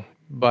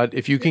but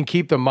if you can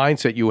keep the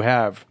mindset you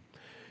have,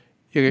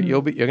 you're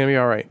gonna be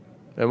all right,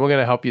 and we're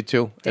gonna help you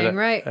too. Dang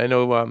right. I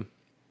know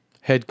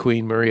head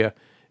queen Maria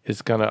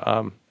is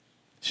gonna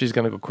she's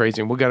going to go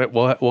crazy, and we'll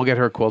get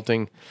her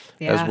quilting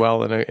as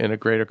well in a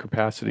greater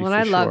capacity. Well, for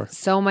I sure. love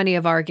so many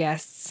of our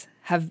guests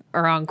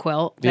are on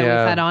quilt that we've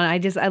had on.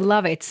 I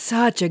love it. It's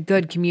such a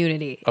good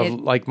community of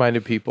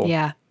like-minded people.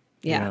 Yeah.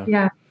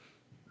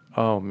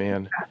 Oh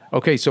man.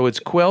 Okay, so it's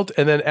quilt,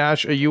 and then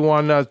Ash, are you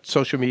on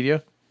social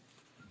media?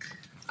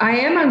 I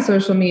am on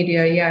social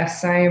media.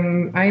 Yes,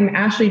 I'm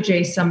Ashley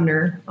J.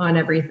 Sumner on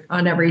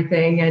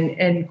everything,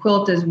 and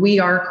quilt is We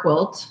Are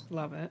Quilt.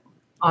 Love it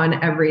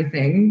on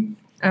everything.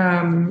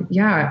 And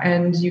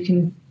you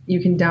can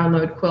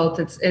download Quilt.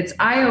 It's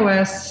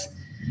iOS.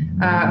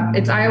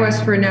 It's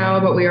iOS for now,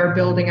 but we are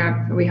building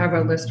up. We have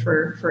a list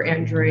for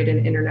Android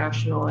and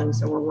international, and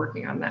so we're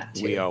working on that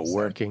too. We are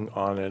working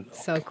on it.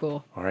 So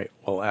cool. All right.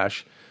 Well,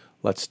 Ash,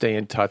 let's stay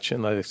in touch,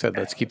 and like I said,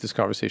 let's keep this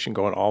conversation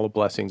going. All the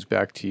blessings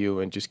back to you,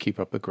 and just keep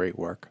up the great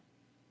work.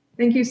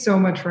 Thank you so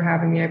much for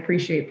having me. I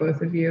appreciate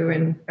both of you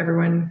and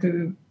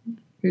everyone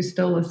who's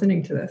still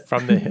listening to this.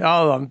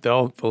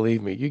 Don't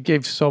believe me. You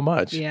gave so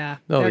much. Yeah,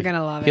 they're going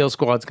to love it. Heal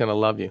Squad's going to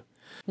love you.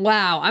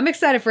 Wow. I'm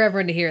excited for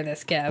everyone to hear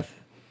this, Kev.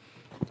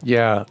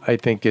 Yeah, I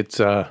think it's,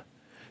 some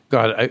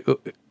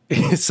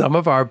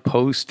of our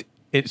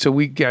so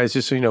we guys,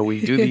 just so you know,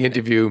 we do the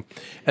interview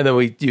and then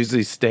we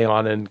usually stay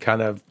on and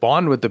kind of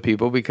bond with the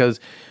people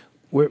because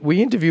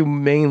we interview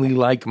mainly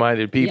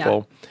like-minded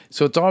people. Yeah.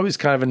 So it's always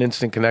kind of an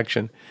instant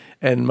connection.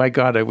 And my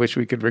God, I wish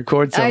we could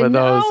record some of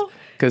those.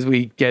 Because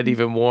we get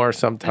even more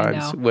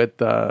sometimes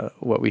with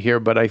what we hear.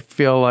 But I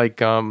feel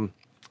like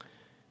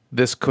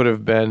this could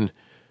have been,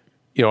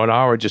 an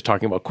hour just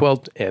talking about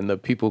quilt and the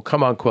people who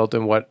come on quilt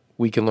and what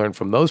we can learn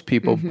from those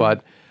people. Mm-hmm.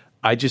 But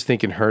I just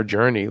think in her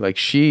journey, like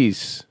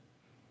she's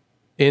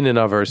in and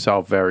of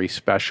herself very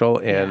special.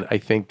 And Yeah. I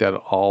think that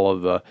all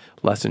of the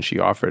lessons she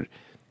offered,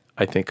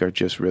 I think, are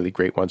just really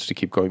great ones to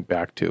keep going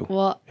back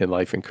to in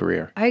life and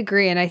career. I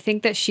agree. And I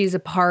think that she's a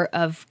part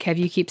of, Kev,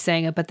 you keep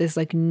saying it, but this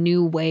like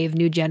new wave,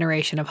 new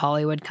generation of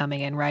Hollywood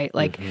coming in, right?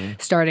 Like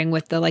starting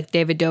with the like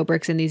David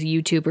Dobrik's and these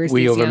YouTubers.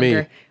 We these Over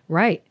Me.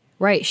 Right.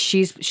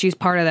 She's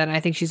part of that. And I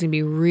think she's going to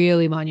be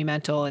really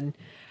monumental. And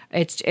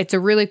it's a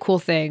really cool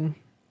thing.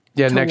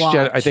 Yeah, to watch.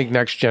 I think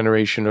next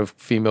generation of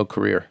female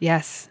career.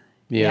 Yes.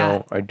 You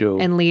know, I do.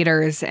 And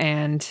leaders.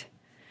 And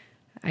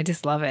I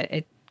just love it.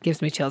 It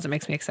gives me chills. It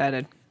makes me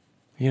excited.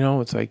 You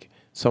know, it's like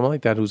someone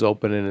like that who's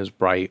open and is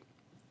bright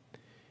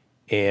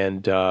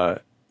and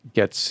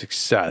gets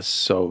success.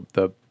 So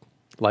the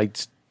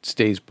light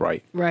stays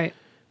bright. Right.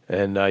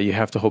 And you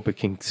have to hope it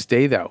can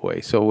stay that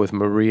way. So with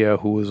Maria,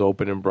 who was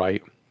open and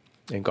bright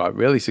and got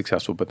really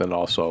successful, but then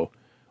also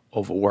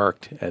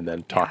overworked, and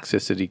then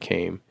toxicity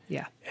came.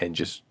 Yeah. And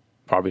just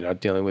probably not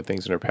dealing with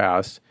things in her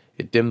past,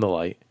 it dimmed the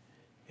light.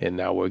 And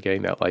now we're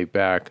getting that light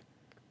back.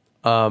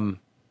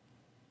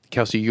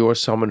 Kelsey, you're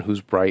someone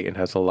who's bright and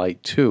has a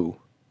light too.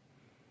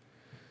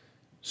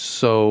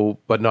 So,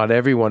 but not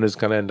everyone is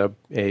going to end up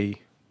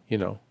a,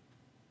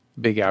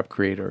 big app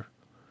creator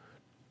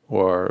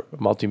or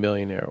a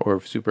multimillionaire or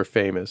super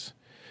famous.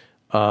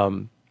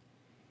 So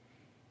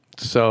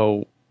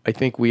I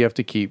think we have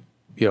to keep,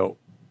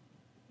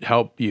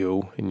 help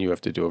you, and you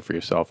have to do it for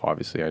yourself.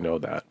 Obviously, I know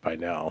that by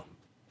now.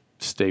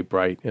 Stay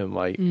bright and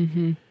light,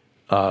 no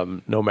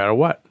matter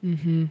what.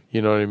 You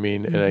know what I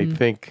mean? And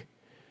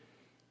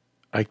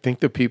I think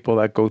the people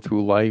that go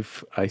through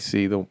life, I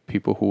see the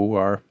people who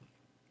are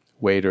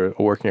waiter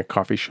or working at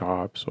coffee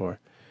shops or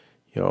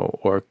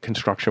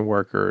construction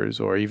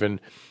workers, or even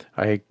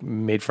I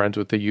made friends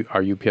with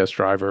our UPS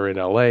driver in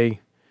LA.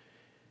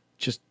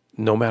 Just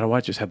no matter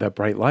what, just had that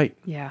bright light.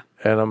 Yeah.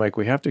 And I'm like,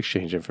 we have to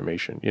exchange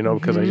information,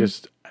 because I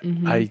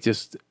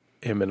just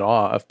am in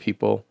awe of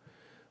people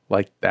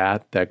like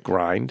that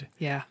grind.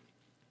 Yeah.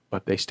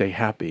 But they stay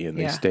happy and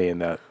they stay in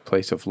that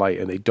place of light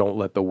and they don't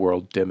let the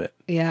world dim it.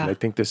 Yeah. And I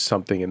think there's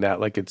something in that.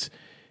 Like, it's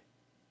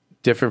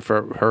different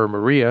for her,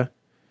 Maria,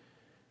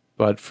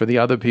 but for the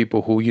other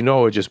people who,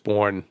 are just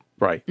born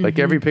bright. Like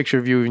every picture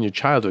of you in your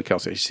childhood,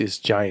 Kelsey, I see this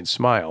giant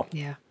smile.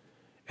 Yeah.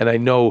 And I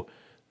know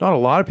not a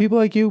lot of people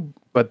like you,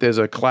 but there's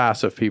a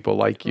class of people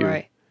like you.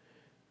 Right.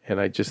 And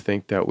I just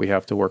think that we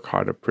have to work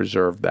hard to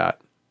preserve that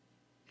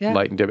Yeah.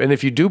 light and dim. And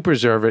if you do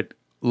preserve it,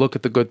 look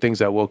at the good things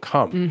that will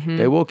come.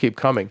 They will keep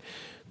coming.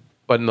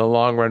 But in the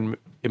long run,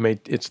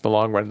 it's the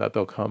long run that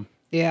they'll come.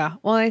 Yeah.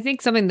 Well, I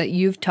think something that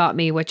you've taught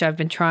me, which I've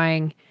been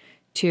trying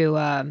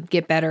to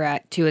get better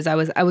at too, is I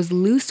was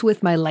loose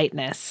with my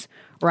lightness,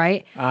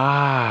 right?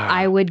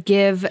 I would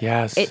give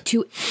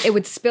it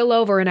would spill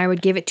over and I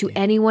would give it to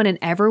anyone and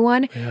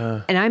everyone.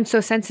 Yeah. And I'm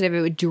so sensitive,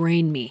 it would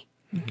drain me,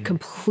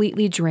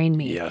 completely drain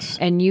me. Yes.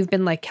 And you've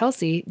been like,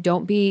 Kelsey,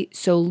 don't be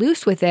so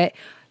loose with it.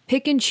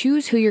 Pick and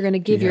choose who you're going to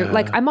give your,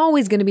 like, I'm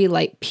always going to be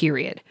light,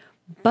 period.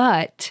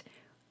 But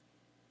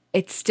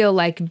it's still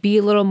like, be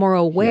a little more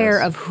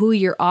aware of who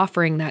you're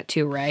offering that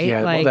to, right?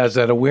 Yeah, like, well, that's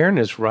that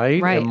awareness,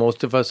 right? Right. And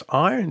most of us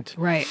aren't.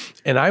 right.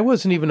 And I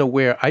wasn't even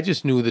aware. I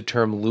just knew the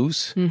term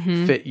loose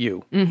fit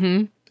you.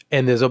 Mm-hmm.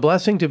 And there's a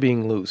blessing to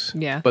being loose.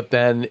 Yeah. But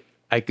then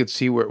I could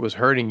see where it was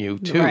hurting you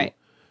too.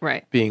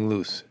 Right. Being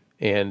loose.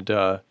 And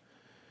and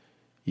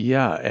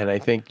I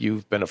think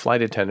you've been a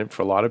flight attendant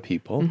for a lot of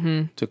people,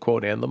 to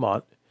quote Anne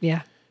Lamott.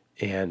 Yeah.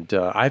 And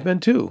I've been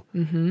too.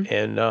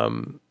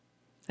 And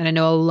And I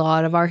know a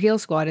lot of our Heal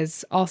Squad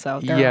is also,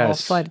 they're all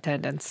flight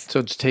attendants. so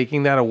it's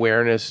taking that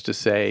awareness to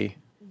say,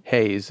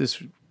 hey, is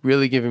this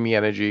really giving me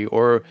energy?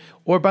 Or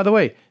by the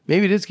way,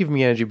 maybe it is giving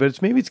me energy,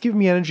 but maybe it's giving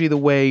me energy the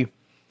way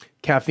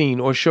caffeine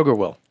or sugar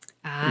will.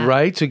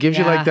 Right? So it gives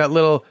you like that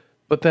little,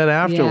 but then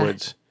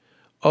afterwards,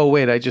 oh,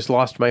 wait, I just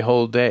lost my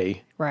whole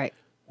day. Right.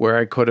 Where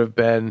I could have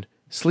been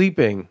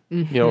sleeping.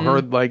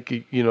 Heard like,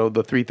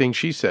 the three things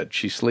she said.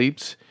 She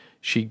sleeps.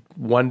 She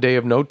 1 day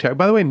of no tech.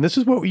 By the way, and this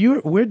is what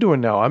we're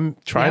doing now. I'm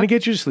trying to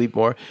get you to sleep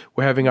more.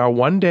 We're having our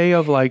 1 day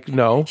of like,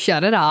 no.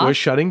 Shut it off. We're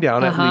shutting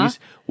down at least.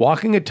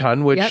 Walking a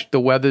ton, which when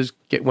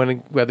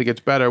the weather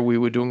gets better, we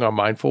were doing our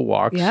mindful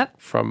walks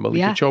from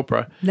Malika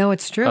Chopra. No,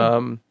 it's true.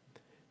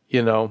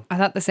 I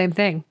thought the same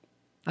thing.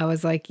 I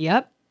was like,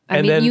 yep.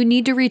 I mean, you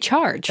need to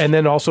recharge. And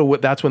then also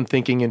that's when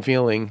thinking and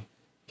feeling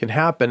can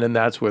happen. And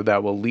that's where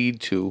that will lead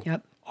to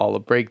all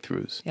the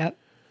breakthroughs. Yep.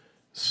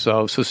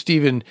 So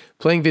Stephen,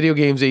 playing video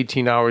games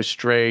 18 hours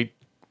straight,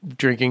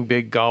 drinking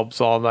big gulps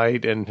all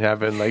night and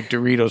having like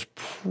Doritos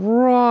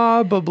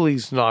probably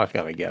is not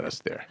going to get us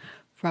there.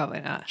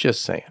 Probably not.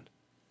 Just saying.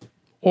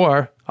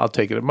 Or I'll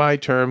take it in my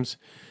terms.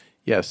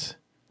 Yes,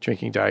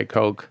 drinking Diet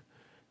Coke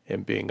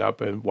and being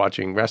up and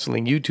watching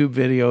wrestling YouTube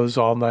videos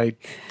all night.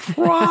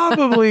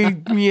 Probably,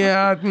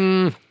 not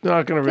going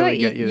to really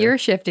get you there. You're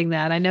shifting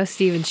that. I know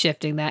Steven's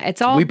shifting that.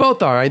 It's all we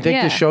both are. I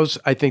think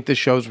the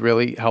show's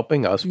really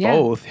helping us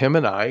both, him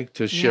and I,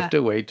 to shift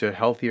away to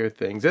healthier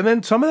things. And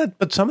then some of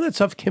that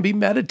stuff can be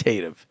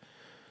meditative.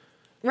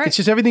 Right. It's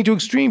just everything too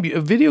extreme.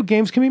 Video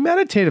games can be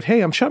meditative.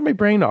 Hey, I'm shutting my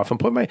brain off.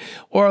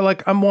 Or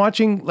like I'm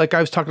watching, like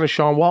I was talking to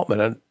Sean Waltman,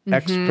 an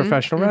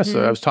ex-professional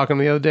wrestler. I was talking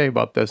to him the other day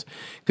about this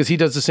because he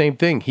does the same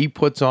thing. He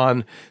puts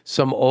on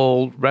some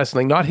old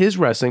wrestling, not his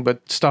wrestling,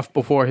 but stuff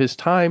before his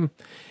time.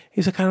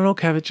 He's like, I don't know,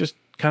 Kev, it just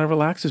kind of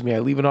relaxes me. I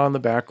leave it on in the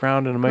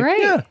background and I'm like,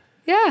 Right.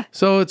 Yeah.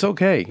 So it's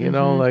okay, you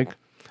know, like,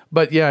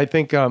 but yeah, I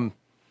think I'm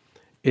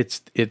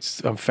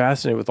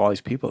fascinated with all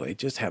these people. They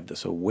just have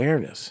this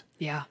awareness.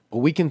 Yeah. But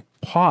we can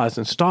pause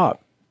and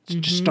stop.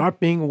 Just start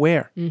being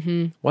aware.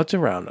 What's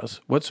around us?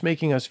 What's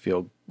making us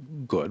feel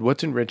good?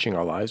 What's enriching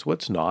our lives?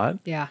 What's not?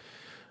 Yeah.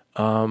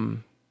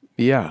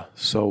 Yeah.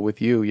 So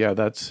with you, yeah,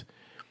 that's,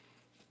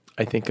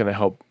 I think, going to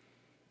help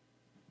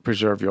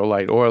preserve your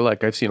light. Or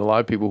like I've seen a lot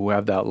of people who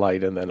have that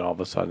light and then all of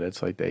a sudden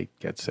it's like they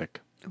get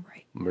sick.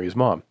 Right. Maria's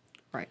mom.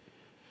 Right.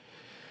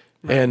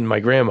 And my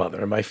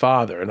grandmother and my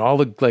father and all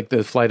the like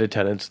the flight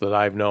attendants that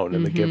I've known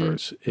and the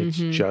givers. It's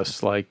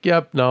just like,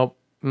 yep, no,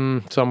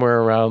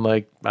 somewhere around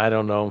like, I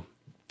don't know,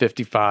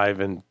 55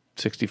 and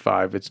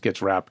 65, it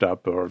gets wrapped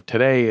up. Or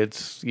today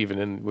it's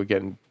even we're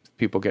getting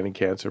people getting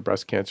cancer,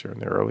 breast cancer in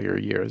their earlier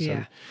years.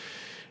 Yeah.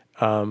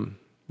 And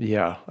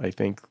yeah, I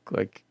think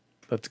like,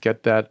 let's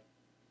get that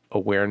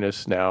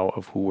awareness now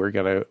of who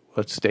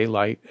let's stay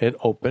light and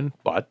open,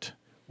 but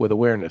with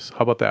awareness. How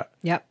about that?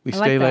 Yep. We I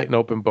stay like light and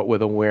open, but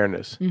with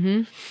awareness.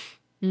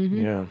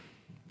 Yeah.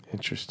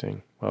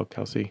 Interesting. Well,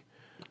 Kelsey.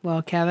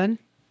 Well, Kevin.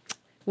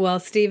 Well,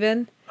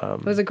 Stephen.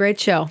 It was a great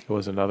show. It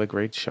was another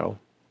great show.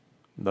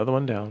 Another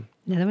one down.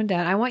 Another one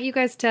down. I want you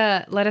guys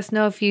to let us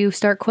know if you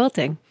start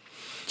quilting.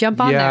 Jump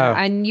on Yeah.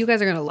 there, and you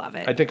guys are gonna love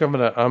it. I think I'm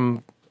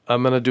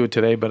gonna do it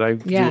today, but I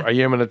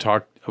am gonna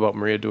talk about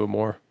Maria doing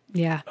more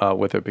yeah.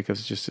 with her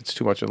because it's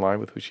too much in line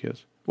with who she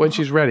is. When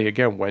she's ready,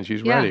 again, when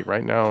she's Yeah. ready.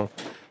 Right now,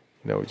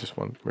 we just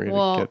want Maria to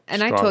get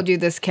and strong. I told you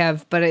this,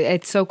 Kev, but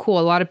it's so cool.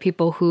 A lot of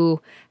people who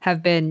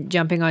have been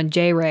jumping on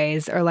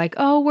J-Rays are like,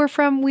 "Oh,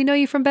 we know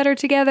you from Better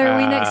Together."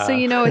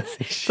 So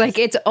it's like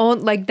its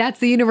own, like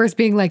that's the universe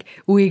being like,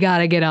 "We got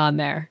to get on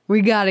there.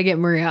 We got to get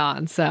Maria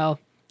on." So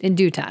in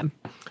due time.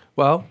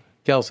 Well,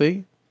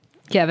 Kelsey,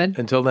 Kevin.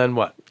 until then,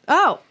 what?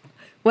 Oh,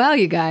 well,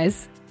 you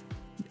guys,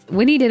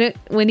 Winnie didn't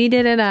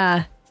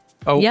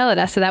yell at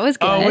us, so that was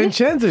good. Oh,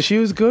 Vincenza, she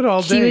was good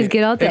all day. She was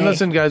good all day. And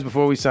listen, guys,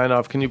 before we sign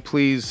off, can you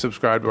please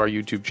subscribe to our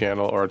YouTube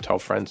channel or tell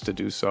friends to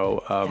do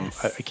so?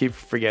 Yes. I keep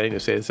forgetting to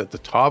say this at the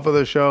top of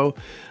the show,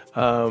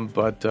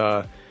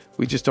 but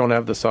we just don't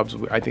have the subs.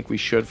 I think we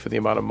should for the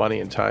amount of money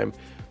and time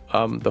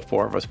the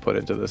four of us put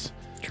into this.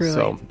 Truly.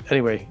 So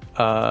anyway.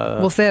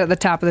 We'll say it at the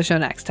top of the show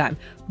next time.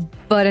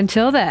 But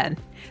until then,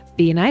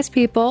 be nice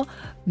people,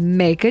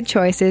 make good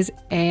choices,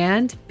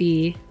 and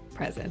be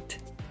present.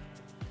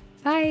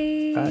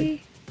 Bye. Bye.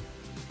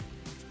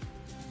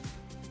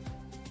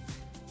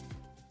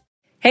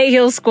 Hey,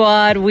 Heal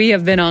Squad, we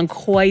have been on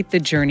quite the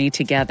journey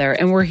together,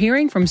 and we're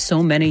hearing from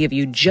so many of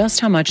you just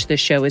how much this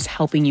show is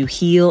helping you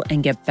heal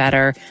and get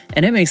better,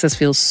 and it makes us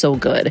feel so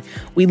good.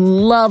 We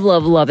love,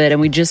 love, love it, and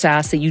we just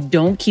ask that you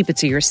don't keep it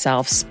to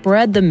yourself.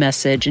 Spread the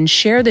message and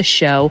share the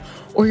show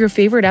or your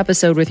favorite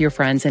episode with your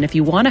friends. And if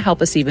you want to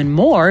help us even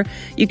more,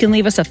 you can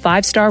leave us a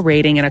 5-star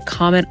rating and a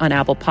comment on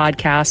Apple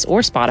Podcasts or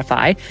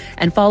Spotify,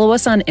 and follow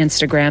us on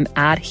Instagram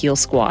at Heal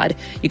Squad.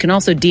 You can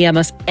also DM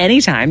us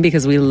anytime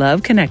because we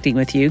love connecting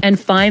with you. And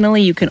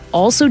finally, you can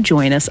also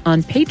join us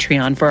on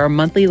Patreon for our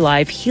monthly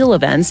live heal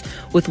events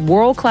with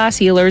world-class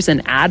healers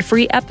and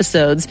ad-free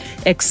episodes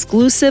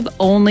exclusive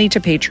only to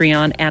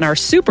Patreon and our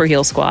Super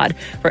Heal Squad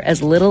for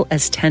as little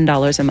as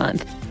 $10 a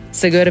month.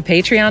 So go to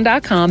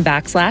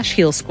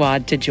patreon.com/Heal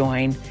Squad to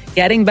join.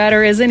 Getting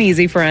better isn't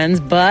easy,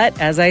 friends,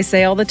 but as I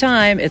say all the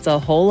time, it's a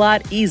whole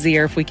lot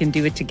easier if we can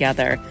do it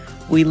together.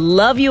 We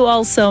love you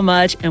all so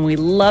much, and we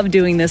love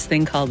doing this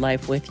thing called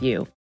life with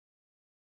you.